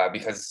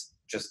because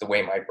just the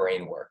way my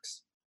brain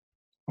works.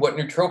 What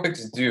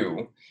nootropics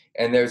do,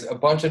 and there's a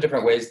bunch of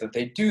different ways that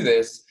they do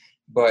this,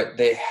 but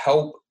they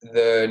help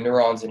the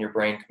neurons in your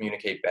brain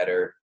communicate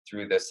better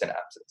through the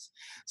synapses.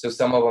 So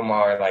some of them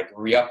are like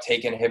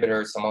reuptake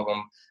inhibitors, some of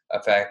them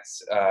affect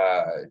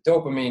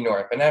dopamine,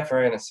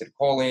 norepinephrine,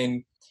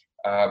 acetylcholine,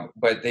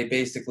 but they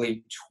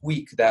basically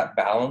tweak that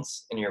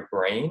balance in your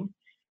brain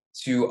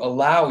to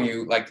allow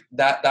you, like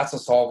that's a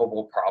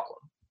solvable problem.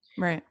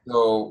 Right.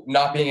 So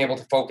not being able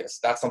to focus,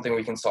 that's something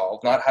we can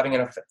solve. Not having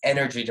enough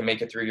energy to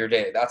make it through your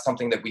day, that's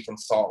something that we can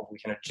solve. We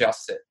can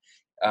adjust it.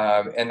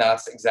 And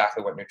that's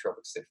exactly what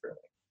nootropics did for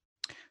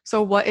me.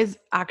 So what is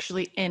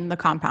actually in the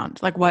compound?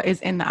 Like what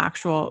is in the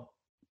actual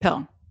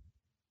pill?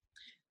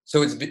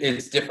 So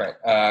it's different.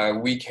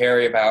 We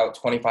carry about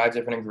 25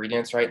 different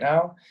ingredients right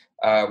now.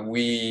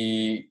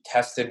 We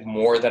tested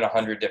more than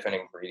 100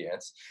 different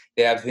ingredients.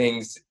 They have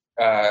things.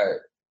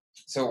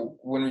 So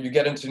when you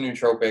get into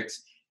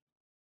nootropics,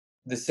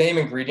 the same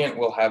ingredient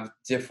will have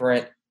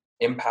different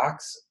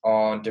impacts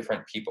on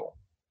different people.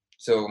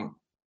 So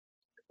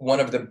one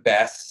of the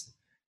best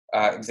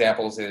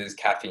examples is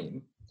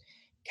caffeine.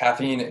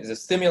 Caffeine is a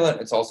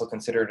stimulant. It's also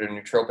considered a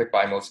nootropic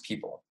by most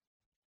people.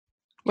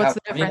 What's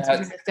the Caffeine difference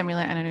between has a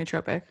stimulant and a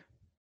nootropic?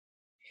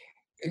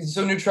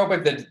 so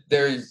nootropic, that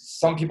there's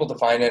some people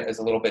define it as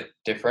a little bit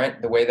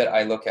different. The way that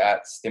I look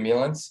at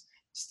stimulants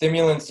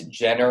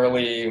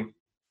generally,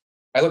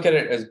 I look at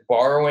it as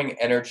borrowing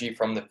energy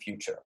from the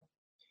future.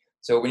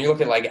 So when you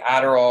look at like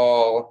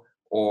Adderall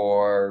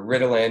or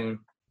Ritalin,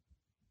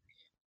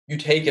 you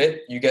take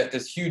it, you get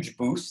this huge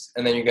boost,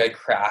 and then you get a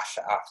crash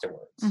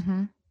afterwards.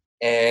 Mm-hmm.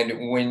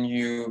 And when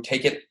you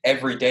take it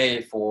every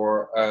day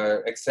for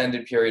an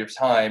extended period of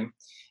time,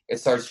 it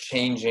starts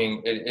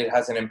changing. It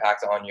has an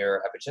impact on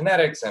your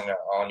epigenetics and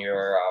on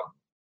your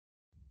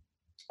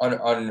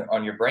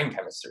on your brain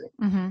chemistry.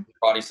 Mm-hmm. Your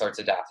body starts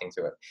adapting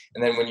to it.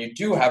 And then when you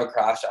do have a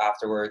crash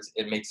afterwards,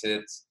 it makes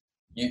it,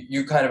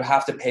 you kind of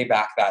have to pay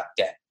back that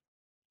debt.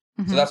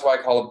 So Mm-hmm. that's why I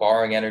call it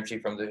borrowing energy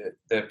from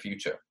the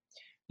future.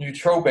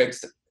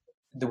 Nootropics,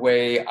 the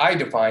way I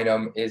define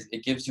them is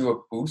it gives you a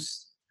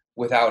boost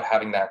without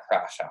having that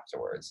crash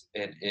afterwards.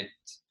 Yeah.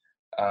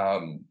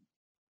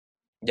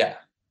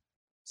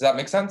 Does that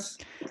make sense?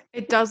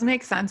 It does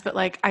make sense, but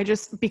like I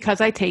just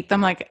because I take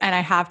them like and I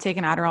have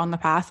taken Adderall in the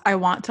past, I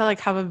want to like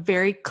have a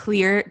very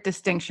clear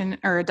distinction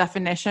or a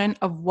definition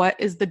of what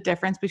is the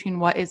difference between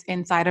what is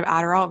inside of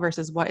Adderall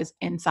versus what is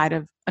inside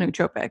of a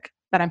nootropic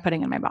that I'm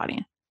putting in my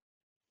body.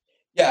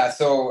 Yeah.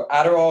 So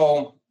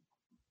Adderall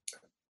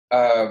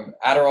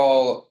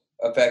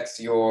affects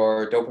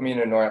your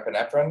dopamine and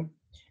norepinephrine.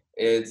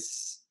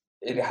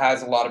 It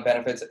has a lot of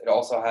benefits. It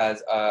also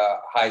has a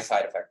high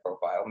side effect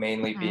profile,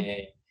 mainly Mm-hmm.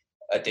 being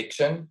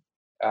addiction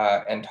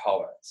and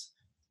tolerance.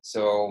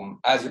 So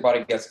as your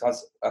body gets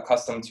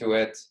accustomed to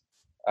it,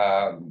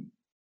 um,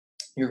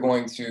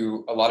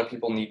 a lot of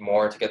people need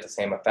more to get the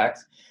same effect.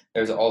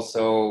 There's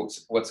also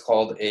what's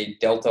called a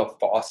delta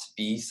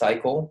phos-B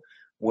cycle,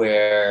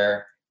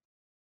 where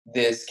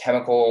this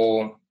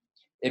chemical,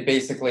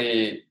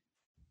 it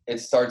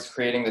starts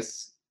creating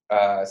this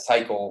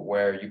cycle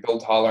where you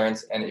build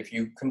tolerance, and if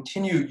you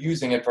continue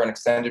using it for an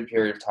extended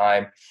period of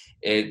time,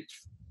 it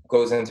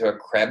goes into a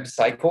Krebs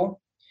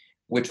cycle,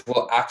 which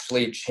will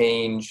actually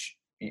change.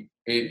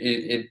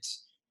 It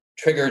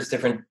triggers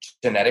different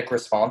genetic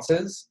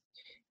responses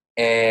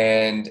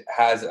and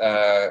has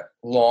a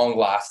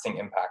long-lasting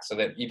impact. So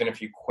that even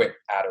if you quit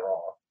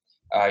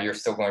Adderall, you're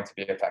still going to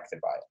be affected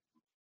by it.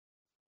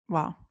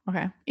 Wow.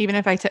 Okay. Even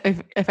if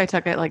if I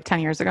took it like 10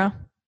 years ago.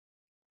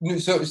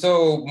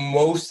 So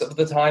most of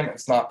the time,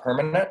 it's not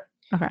permanent.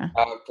 Okay.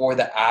 For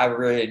the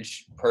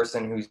average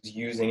person who's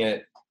using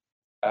it,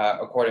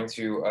 according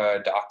to a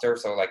doctor,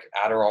 so like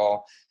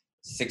Adderall,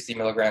 60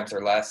 milligrams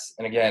or less.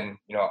 And again,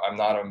 I'm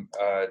not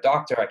a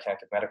doctor. I can't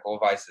give medical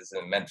advice. This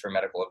isn't meant for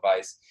medical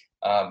advice.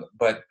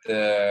 But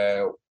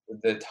the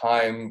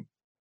time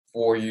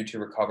for you to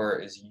recover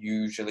is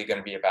usually going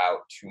to be about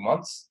 2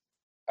 months.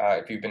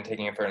 If you've been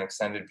taking it for an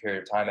extended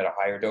period of time at a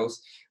higher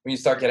dose, when you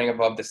start getting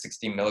above the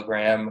 60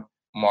 milligram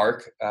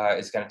mark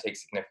is going to take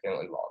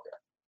significantly longer.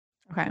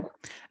 Okay.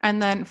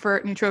 And then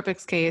for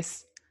nootropics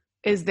case,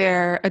 is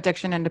there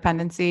addiction and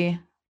dependency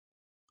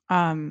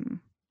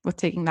with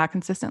taking that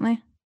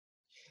consistently?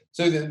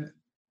 So the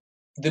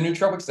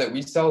nootropics that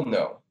we sell,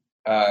 no.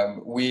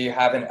 We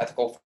have an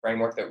ethical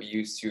framework that we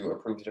use to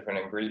approve different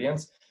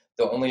ingredients.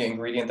 The only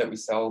ingredient that we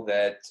sell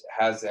that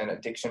has an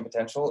addiction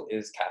potential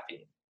is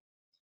caffeine.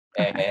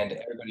 Okay. And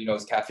everybody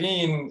knows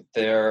caffeine.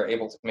 They're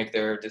able to make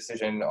their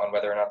decision on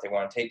whether or not they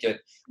want to take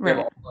it. We have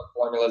Right. all our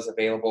formulas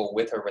available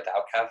with or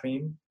without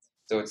caffeine.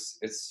 So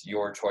it's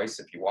your choice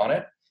if you want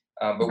it.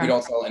 But we Okay.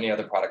 don't sell any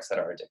other products that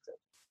are addictive.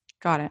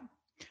 Got it.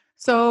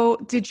 So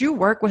did you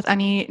work with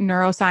any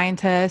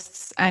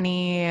neuroscientists,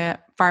 any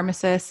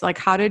pharmacists? Like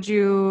how did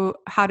you,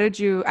 I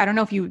don't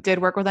know if you did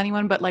work with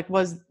anyone, but like,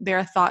 was there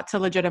a thought to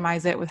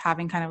legitimize it with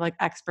having kind of like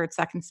experts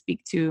that can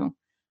speak to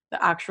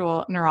the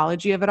actual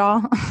neurology of it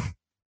all?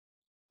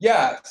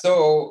 Yeah.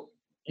 So,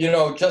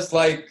 just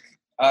like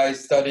I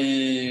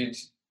studied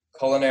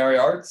culinary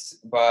arts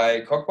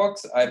by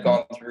cookbooks, I've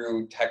gone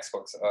through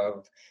textbooks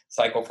of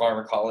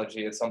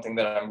psychopharmacology. It's something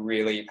that I'm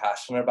really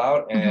passionate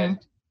about. And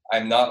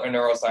I'm not a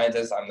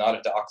neuroscientist, I'm not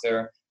a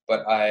doctor,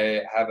 but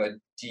I have a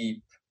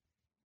deep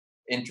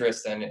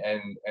interest and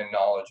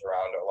knowledge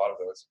around a lot of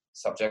those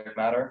subject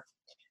matter.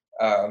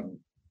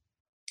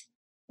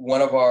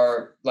 One of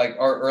our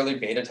early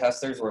beta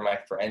testers were my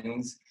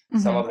friends.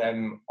 Some of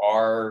them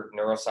are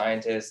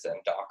neuroscientists and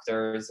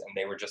doctors, and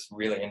they were just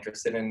really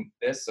interested in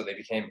this, so they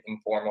became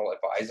informal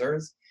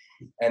advisors.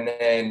 And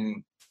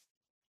then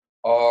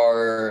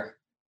our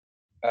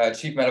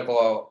chief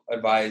medical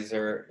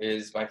advisor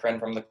is my friend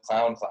from the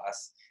clown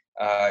class.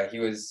 He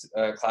was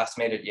a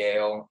classmate at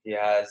Yale. He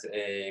has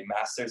a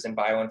master's in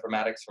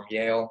bioinformatics from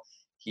Yale.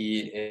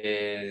 He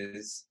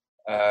is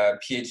a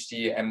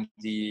PhD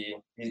MD.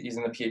 He's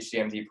in the PhD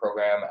MD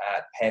program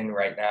at Penn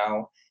right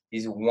now.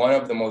 He's one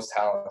of the most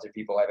talented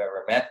people I've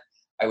ever met.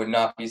 I would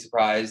not be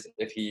surprised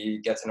if he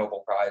gets a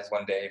Nobel Prize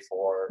one day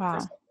for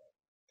something.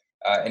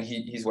 And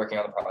he's working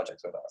on the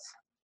project with us.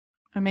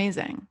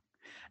 Amazing.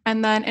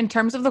 And then in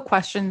terms of the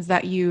questions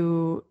that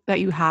you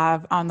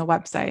have on the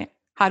website,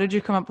 how did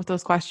you come up with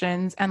those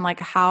questions? And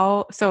like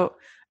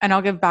and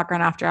I'll give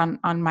background after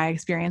on my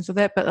experience with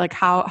it, but like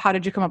how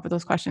did you come up with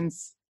those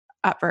questions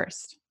at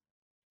first?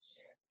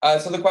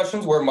 So the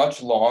questions were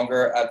much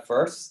longer at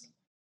first.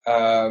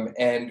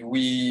 And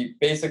we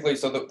basically,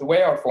 so the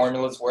way our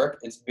formulas work,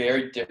 it's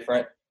very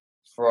different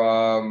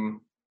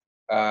from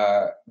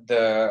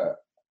the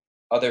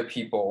other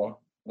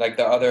people, like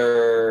the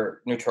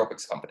other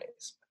nootropics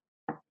companies.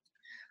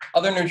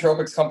 Other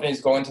nootropics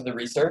companies go into the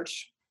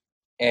research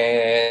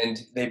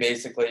and they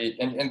basically,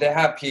 and they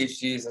have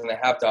PhDs and they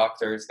have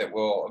doctors that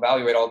will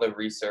evaluate all the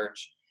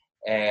research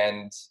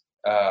and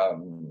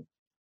come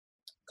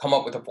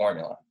up with a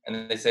formula.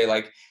 And they say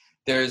like,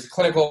 there's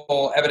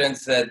clinical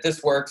evidence that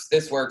this works,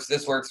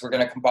 we're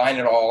going to combine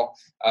it all.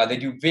 They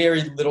do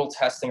very little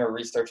testing or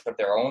research of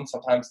their own.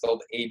 Sometimes they'll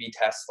A/B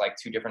test like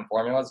 2 different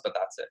formulas, but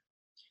that's it.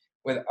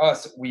 With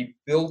us, we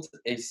built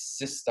a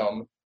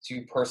system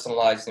to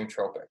personalize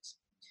nootropics.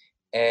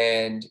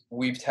 And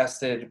we've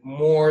tested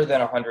more than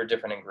 100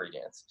 different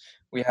ingredients.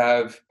 We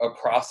have a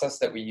process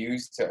that we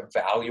use to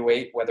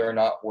evaluate whether or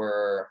not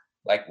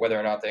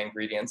the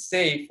ingredient's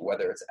safe,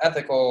 whether it's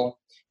ethical,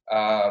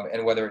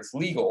 and whether it's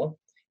legal.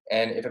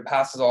 And if it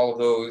passes all of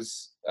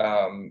those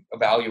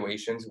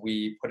evaluations,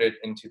 we put it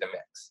into the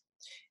mix.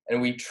 And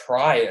we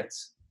try it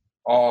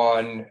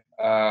on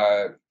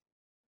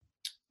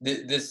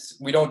this.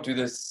 We don't do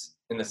this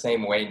in the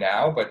same way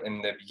now, but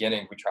in the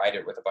beginning, we tried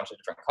it with a bunch of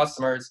different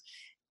customers.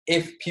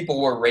 If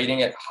people were rating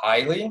it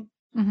highly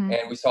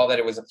and we saw that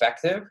it was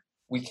effective,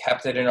 we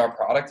kept it in our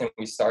product and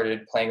we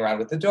started playing around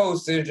with the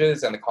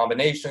dosages and the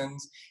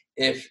combinations.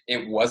 If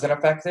it wasn't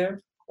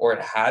effective or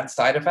it had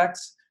side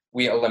effects,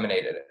 we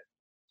eliminated it.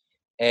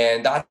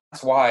 And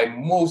that's why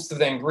most of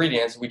the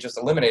ingredients we just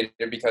eliminated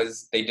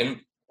because they didn't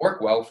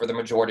work well for the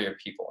majority of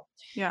people.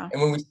 Yeah.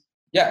 And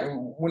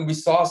when we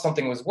saw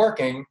something was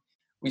working,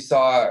 we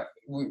saw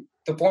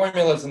the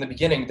formulas in the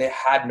beginning, they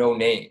had no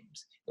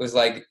names. It was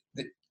like,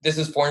 this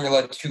is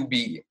formula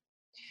 2B.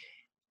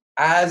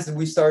 As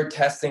we started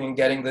testing and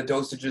getting the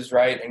dosages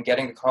right and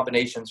getting the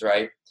combinations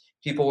right,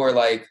 people were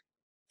like,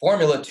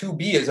 formula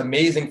 2B is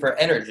amazing for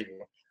energy.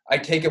 I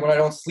take it when I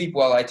don't sleep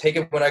well. I take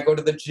it when I go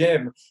to the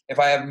gym. If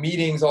I have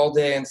meetings all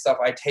day and stuff,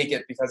 I take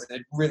it because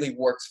it really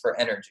works for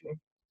energy. And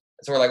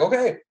so we're like,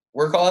 okay,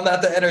 we're calling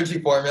that the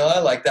energy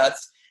formula. Like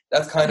that's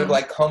kind of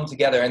like come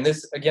together. And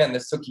this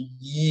took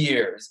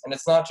years. And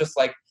it's not just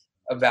like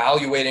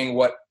evaluating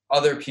what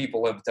other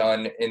people have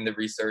done in the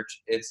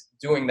research. It's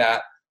doing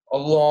that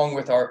along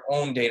with our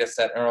own data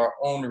set and our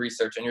own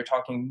research. And you're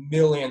talking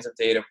millions of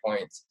data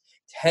points,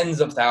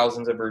 tens of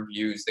thousands of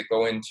reviews that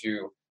go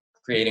into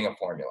creating a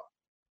formula.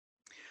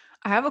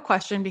 I have a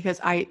question because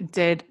I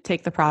did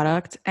take the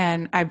product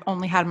and I've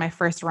only had my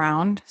first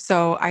round.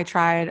 So I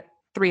tried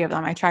 3 of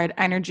them. I tried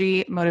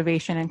energy,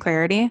 motivation, and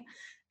clarity.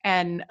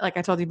 And like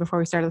I told you before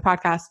we started the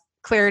podcast,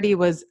 clarity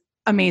was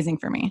amazing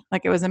for me.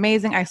 Like it was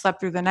amazing. I slept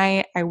through the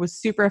night. I was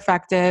super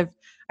effective.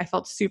 I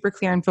felt super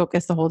clear and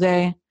focused the whole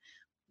day.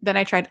 Then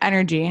I tried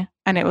energy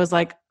and it was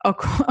like a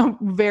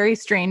very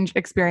strange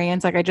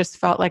experience. Like I just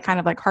felt like kind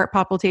of like heart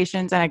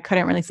palpitations and I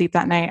couldn't really sleep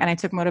that night. And I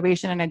took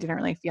motivation and I didn't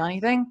really feel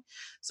anything.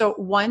 So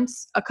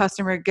once a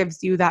customer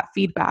gives you that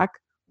feedback,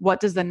 what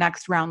does the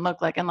next round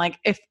look like? And like,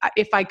 if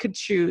I could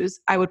choose,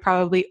 I would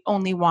probably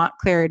only want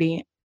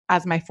Clarity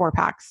as my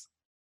 4-packs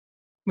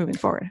moving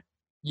forward.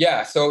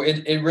 Yeah, so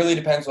it really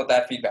depends what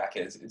that feedback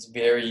is. It's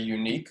very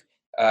unique.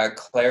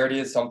 Clarity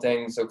is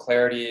something, so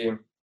Clarity,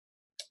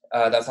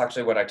 that's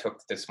actually what I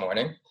took this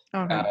morning.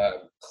 Okay.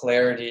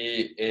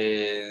 Clarity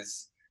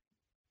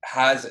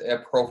has a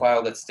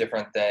profile that's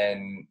different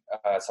than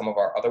some of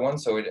our other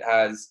ones. So it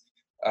has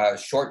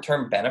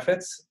short-term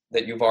benefits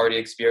that you've already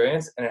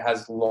experienced, and it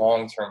has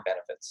long-term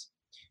benefits.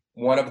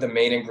 One of the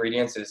main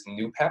ingredients is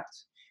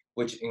Noopept,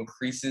 which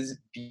increases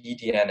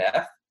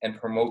BDNF and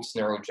promotes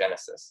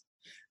neurogenesis.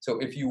 So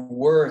if you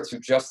were to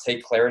just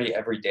take Clarity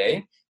every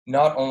day,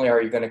 not only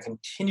are you going to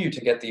continue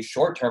to get these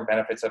short-term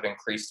benefits of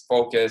increased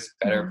focus,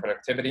 better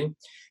productivity,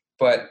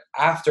 but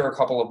after a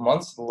couple of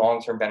months, the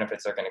long-term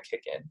benefits are going to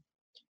kick in.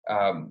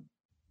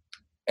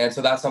 And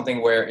so that's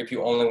something where if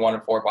you only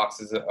wanted 4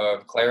 boxes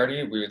of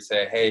Clarity, we would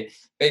say, hey,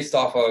 based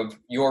off of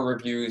your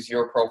reviews,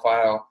 your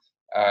profile,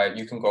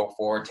 you can go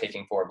for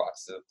taking 4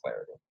 boxes of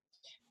Clarity.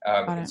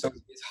 And so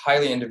it's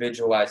highly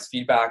individualized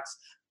feedback.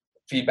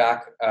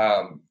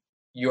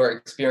 Your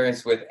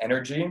experience with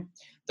energy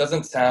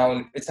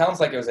it sounds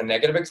like it was a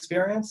negative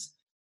experience,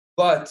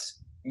 but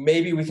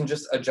maybe we can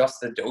just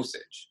adjust the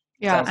dosage.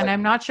 Yeah. And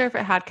I'm not sure if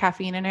it had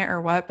caffeine in it or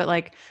what, but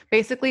like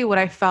basically what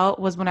I felt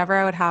was whenever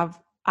I would have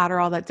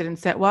Adderall that didn't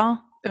sit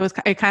well,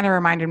 it kind of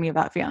reminded me of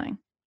that feeling,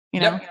 you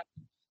know? Yep.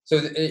 So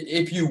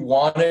if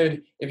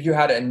you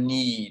had a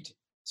need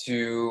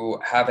to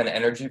have an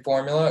energy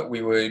formula,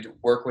 we would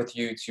work with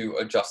you to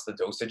adjust the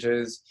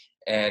dosages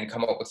and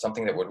come up with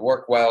something that would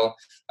work well.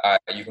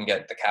 You can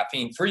get the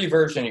caffeine-free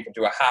version. You can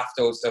do a half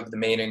dose of the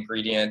main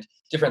ingredient,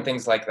 different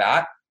things like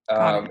that.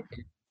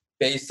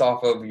 Based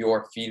off of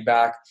your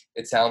feedback,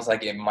 it sounds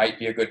like it might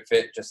be a good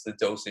fit. Just the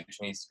dosage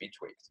needs to be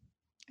tweaked.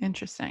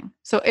 Interesting.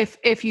 So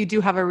if you do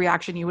have a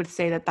reaction, you would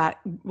say that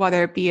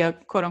whether it be a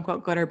quote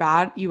unquote good or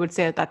bad, you would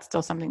say that that's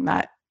still something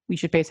that we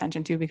should pay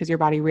attention to because your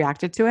body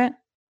reacted to it?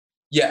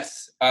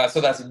 Yes.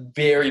 So that's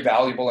very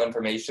valuable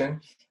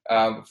information.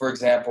 For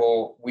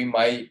example, we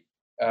might,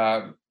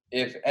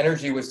 if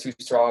energy was too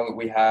strong,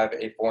 we have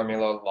a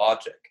formula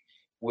Logic,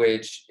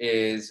 which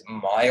is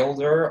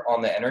milder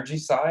on the energy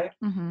side.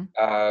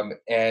 And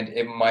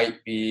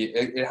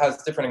it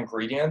has different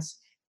ingredients.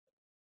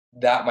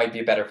 That might be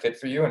a better fit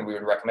for you. And we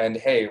would recommend,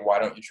 hey, why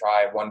don't you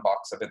try 1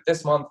 box of it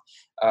this month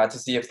to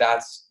see if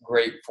that's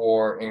great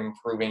for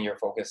improving your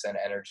focus and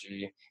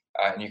energy.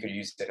 And you could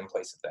use it in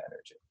place of the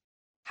energy.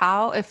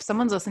 If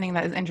someone's listening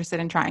that is interested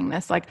in trying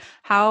this, like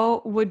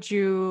how would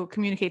you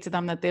communicate to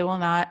them that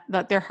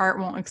that their heart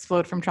won't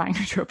explode from trying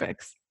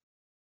nootropics?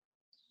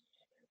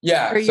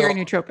 Yeah. Or your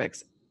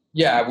nootropics.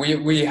 Yeah,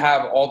 we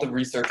have all the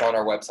research on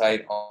our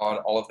website on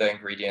all of the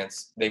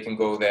ingredients. They can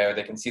go there.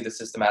 They can see the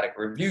systematic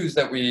reviews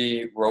that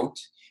we wrote.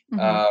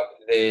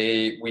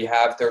 We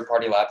have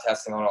third-party lab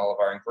testing on all of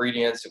our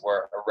ingredients.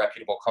 We're a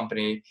reputable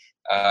company,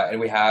 and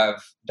we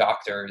have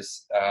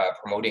doctors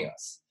promoting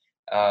us.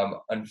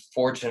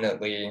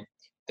 Unfortunately,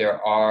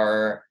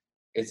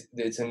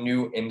 it's a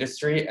new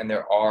industry, and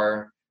there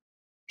are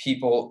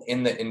people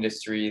in the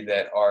industry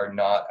that are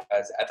not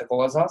as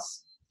ethical as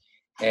us,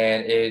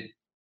 and it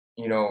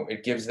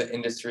gives the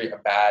industry a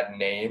bad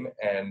name,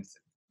 and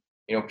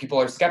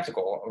people are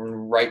skeptical,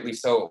 rightly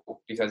so,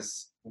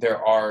 because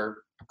there are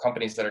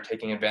companies that are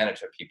taking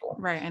advantage of people.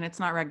 Right, and it's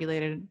not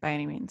regulated by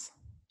any means.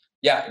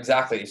 Yeah,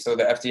 exactly. So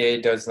the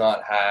FDA does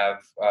not have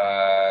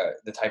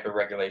the type of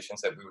regulations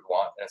that we would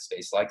want in a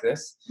space like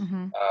this.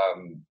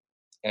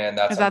 And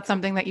is that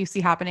something that you see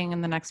happening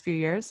in the next few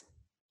years?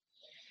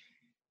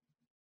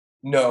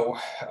 No,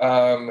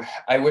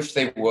 I wish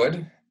they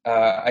would.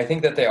 I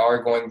think that they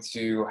are going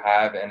to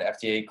have an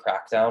FDA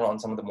crackdown on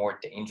some of the more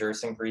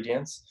dangerous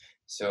ingredients.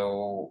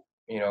 So,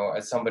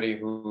 as somebody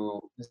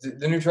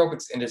the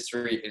nootropics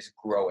industry is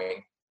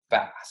growing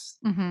fast.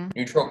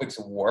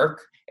 Nootropics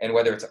work, and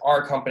whether it's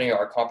our company or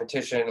our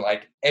competition,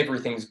 like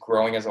everything's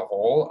growing as a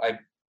whole. I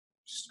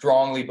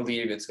strongly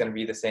believe it's going to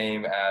be the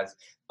same as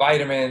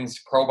vitamins,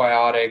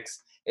 probiotics.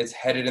 It's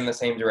headed in the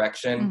same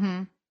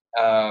direction.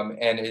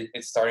 And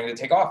it's starting to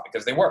take off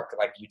because they work.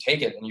 Like you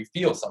take it and you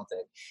feel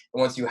something. And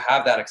once you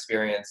have that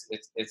experience,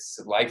 it's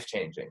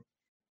life-changing.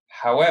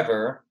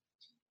 However,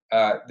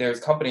 there's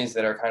companies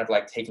that are kind of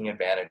like taking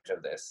advantage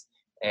of this.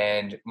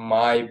 And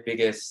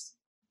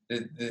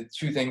the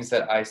 2 things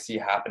that I see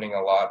happening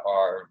a lot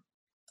are,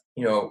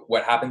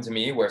 what happened to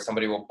me where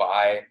somebody will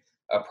buy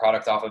a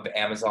product off of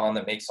Amazon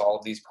that makes all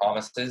of these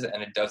promises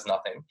and it does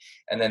nothing.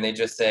 And then they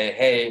just say,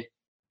 hey,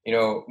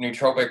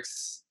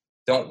 nootropics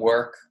don't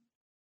work.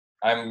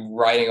 I'm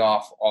writing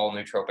off all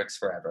nootropics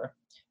forever.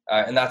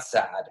 And that's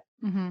sad.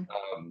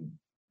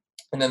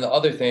 And then the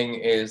other thing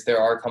is there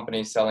are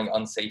companies selling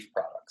unsafe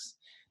products.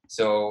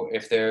 So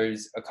if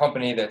there's a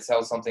company that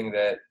sells something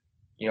that,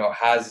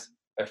 has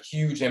a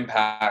huge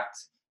impact,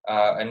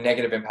 a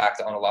negative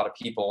impact on a lot of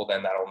people,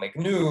 then that'll make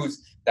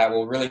news. That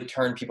will really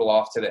turn people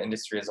off to the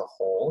industry as a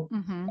whole.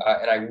 Mm-hmm.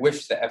 And I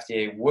wish the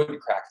FDA would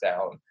crack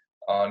down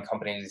on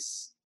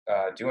companies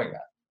doing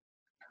that.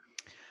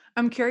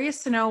 I'm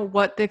curious to know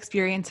what the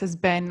experience has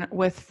been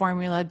with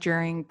formula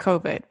during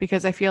COVID,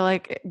 because I feel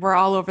like we're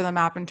all over the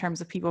map in terms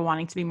of people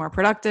wanting to be more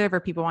productive or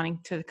people wanting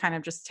to kind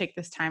of just take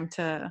this time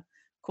to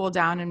cool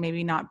down and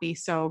maybe not be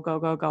so go,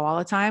 go, go all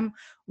the time.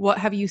 What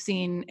have you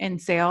seen in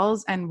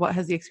sales, and what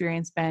has the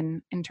experience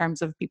been in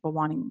terms of people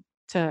wanting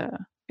to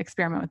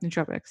experiment with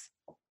nootropics?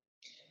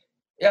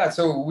 Yeah,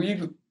 so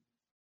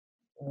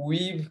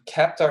we've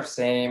kept our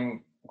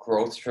same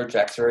growth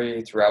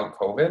trajectory throughout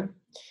COVID.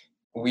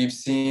 We've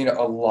seen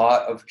a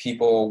lot of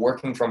people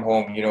working from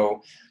home.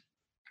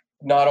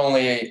 Not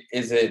only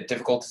is it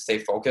difficult to stay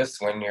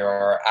focused when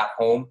you're at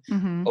home,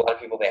 Mm-hmm. a lot of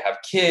people, they have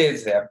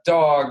kids, they have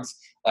dogs,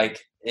 like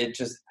it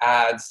just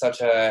adds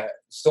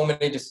so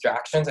many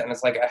distractions, and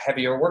it's like a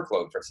heavier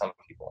workload for some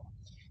people.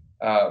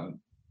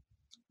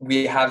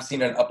 We have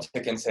seen an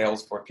uptick in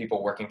sales for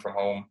people working from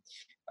home.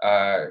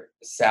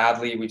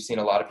 Sadly, we've seen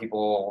a lot of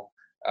people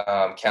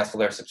cancel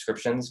their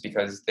subscriptions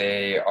because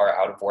they are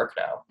out of work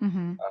now.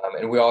 Mm-hmm.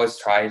 And we always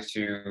try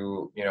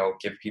to,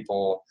 give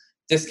people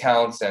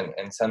discounts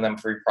and send them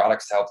free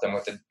products to help them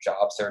with the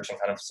job search and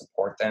kind of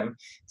support them.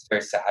 It's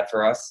very sad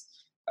for us.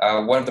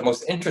 One of the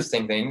most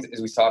interesting things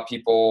is we saw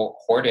people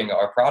hoarding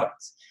our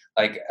products.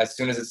 Like as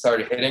soon as it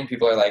started hitting,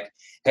 people are like,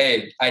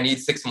 hey, I need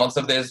 6 months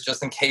of this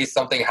just in case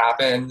something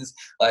happens.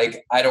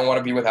 Like, I don't want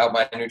to be without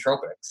my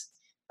nootropics.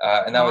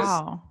 And that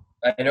was,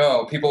 I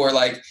know, people were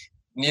like,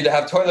 need to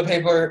have toilet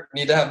paper,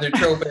 need to have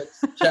nootropics,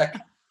 check.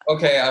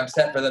 Okay, I'm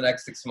set for the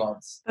next 6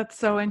 months. That's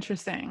so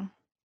interesting.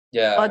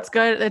 Yeah. Well, it's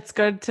good. It's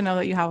good to know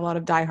that you have a lot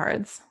of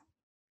diehards.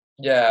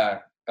 Yeah.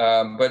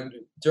 But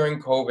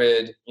during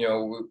COVID,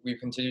 we've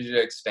continued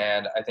to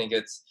expand. I think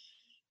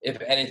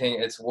if anything,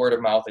 it's word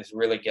of mouth is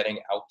really getting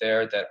out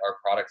there that our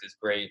product is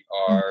great,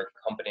 our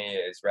company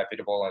is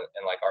reputable,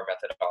 and like our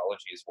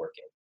methodology is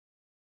working.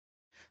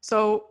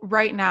 So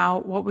right now,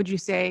 what would you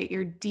say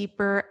your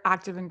deeper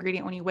active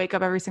ingredient when you wake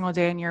up every single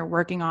day and you're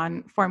working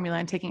on formula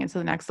and taking it to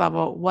the next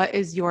level? What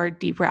is your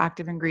deeper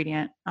active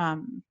ingredient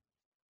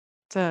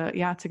to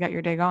get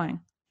your day going?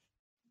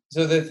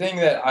 So the thing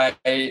that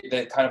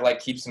that kind of like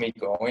keeps me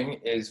going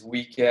is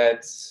we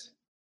get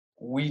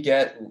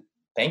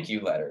thank you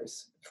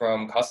letters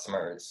from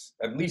customers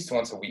at least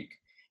once a week,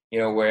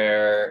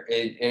 where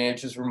it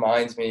just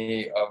reminds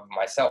me of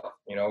myself.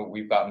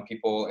 We've gotten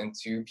people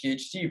into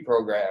PhD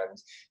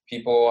programs.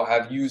 People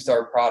have used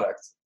our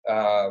product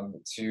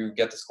to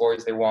get the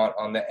scores they want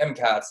on the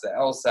MCATs, the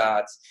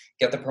LSATs,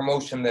 get the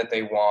promotion that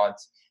they want.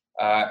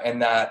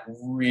 And that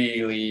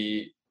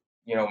really,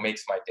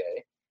 makes my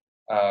day.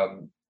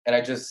 And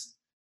I just,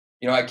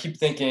 I keep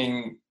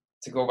thinking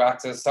to go back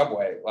to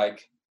Subway,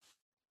 like,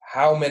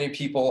 how many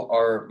people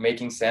are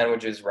making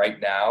sandwiches right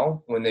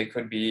now when they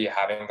could be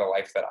having the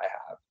life that I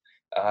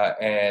have?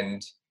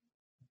 And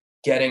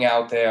getting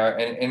out there,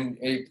 and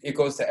it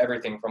goes to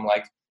everything from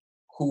like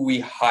who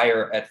we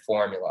hire at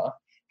Formula,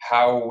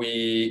 how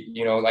we,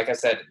 like I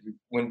said,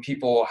 when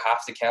people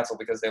have to cancel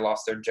because they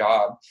lost their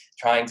job,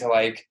 trying to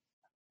like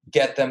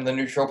get them the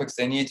nootropics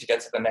they need to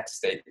get to the next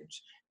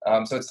stage.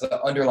 So it's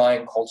the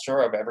underlying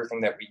culture of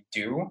everything that we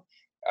do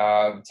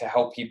to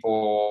help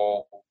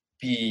people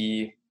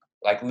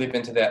live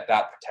into that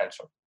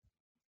potential.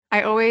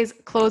 I always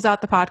close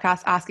out the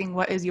podcast asking,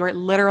 what is your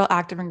literal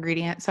active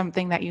ingredient?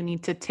 Something that you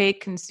need to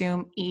take,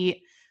 consume,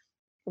 eat,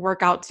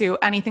 work out to,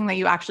 anything that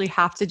you actually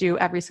have to do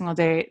every single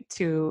day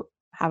to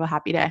have a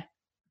happy day.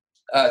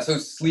 So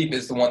sleep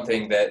is the one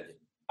thing that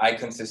I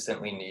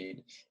consistently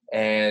need.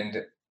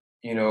 And,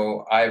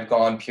 I've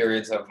gone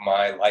periods of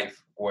my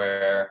life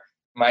where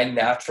my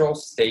natural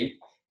state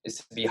is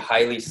to be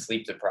highly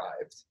sleep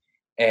deprived.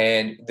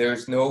 And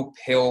there's no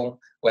pill,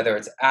 whether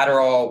it's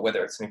Adderall,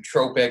 whether it's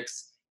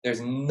nootropics, there's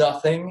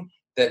nothing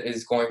that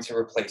is going to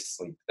replace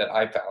sleep that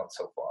I've found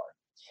so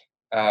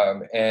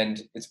far.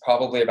 And it's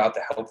probably about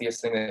the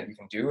healthiest thing that you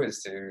can do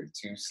is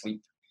to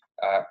sleep,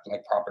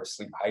 like proper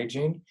sleep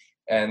hygiene.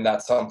 And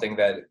that's something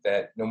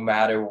that no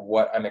matter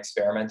what I'm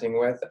experimenting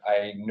with,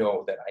 I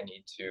know that I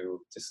need to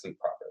sleep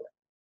properly.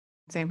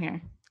 Same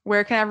here.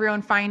 Where can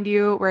everyone find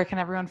you? Where can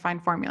everyone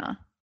find Formula?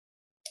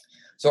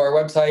 So our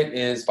website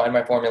is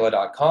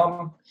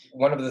findmyformula.com.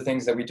 One of the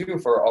things that we do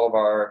for all of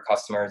our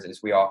customers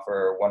is we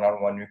offer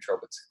one-on-one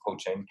nootropics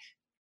coaching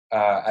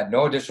at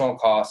no additional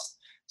cost.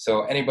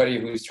 So anybody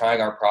who's trying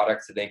our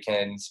product, they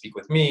can speak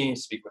with me,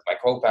 speak with my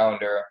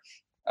co-founder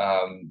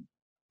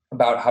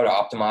about how to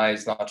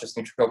optimize not just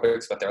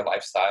nootropics, but their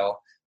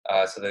lifestyle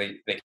so they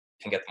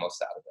can get the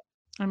most out of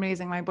it.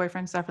 Amazing. My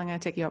boyfriend's definitely going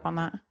to take you up on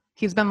that.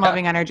 He's been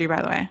loving energy,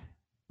 by the way,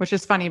 which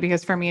is funny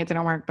because for me, it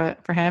didn't work,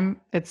 but for him,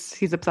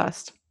 he's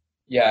obsessed.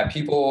 Yeah,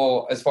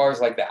 people, as far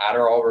as like the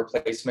Adderall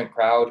replacement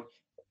crowd,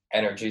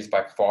 energy is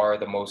by far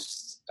the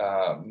most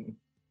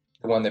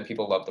the one that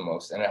people love the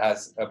most. And it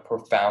has a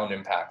profound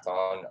impact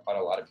on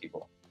a lot of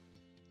people.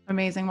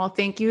 Amazing. Well,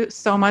 thank you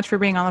so much for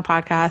being on the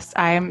podcast.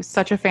 I am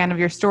such a fan of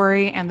your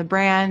story and the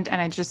brand,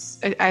 and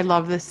I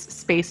love this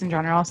space in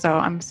general. So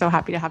I'm so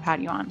happy to have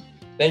had you on.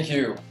 Thank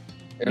you.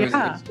 It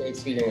was great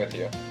speaking with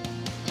you.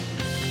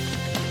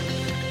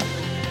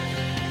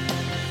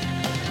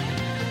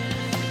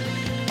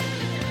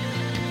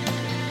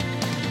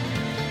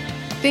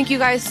 Thank you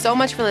guys so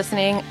much for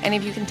listening. And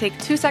if you can take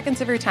 2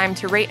 seconds of your time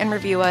to rate and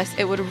review us,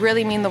 it would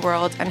really mean the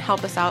world and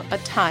help us out a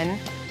ton.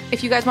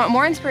 If you guys want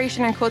more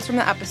inspiration and quotes from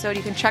the episode,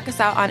 you can check us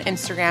out on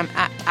Instagram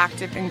at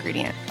Active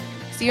Ingredient.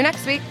 See you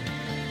next week.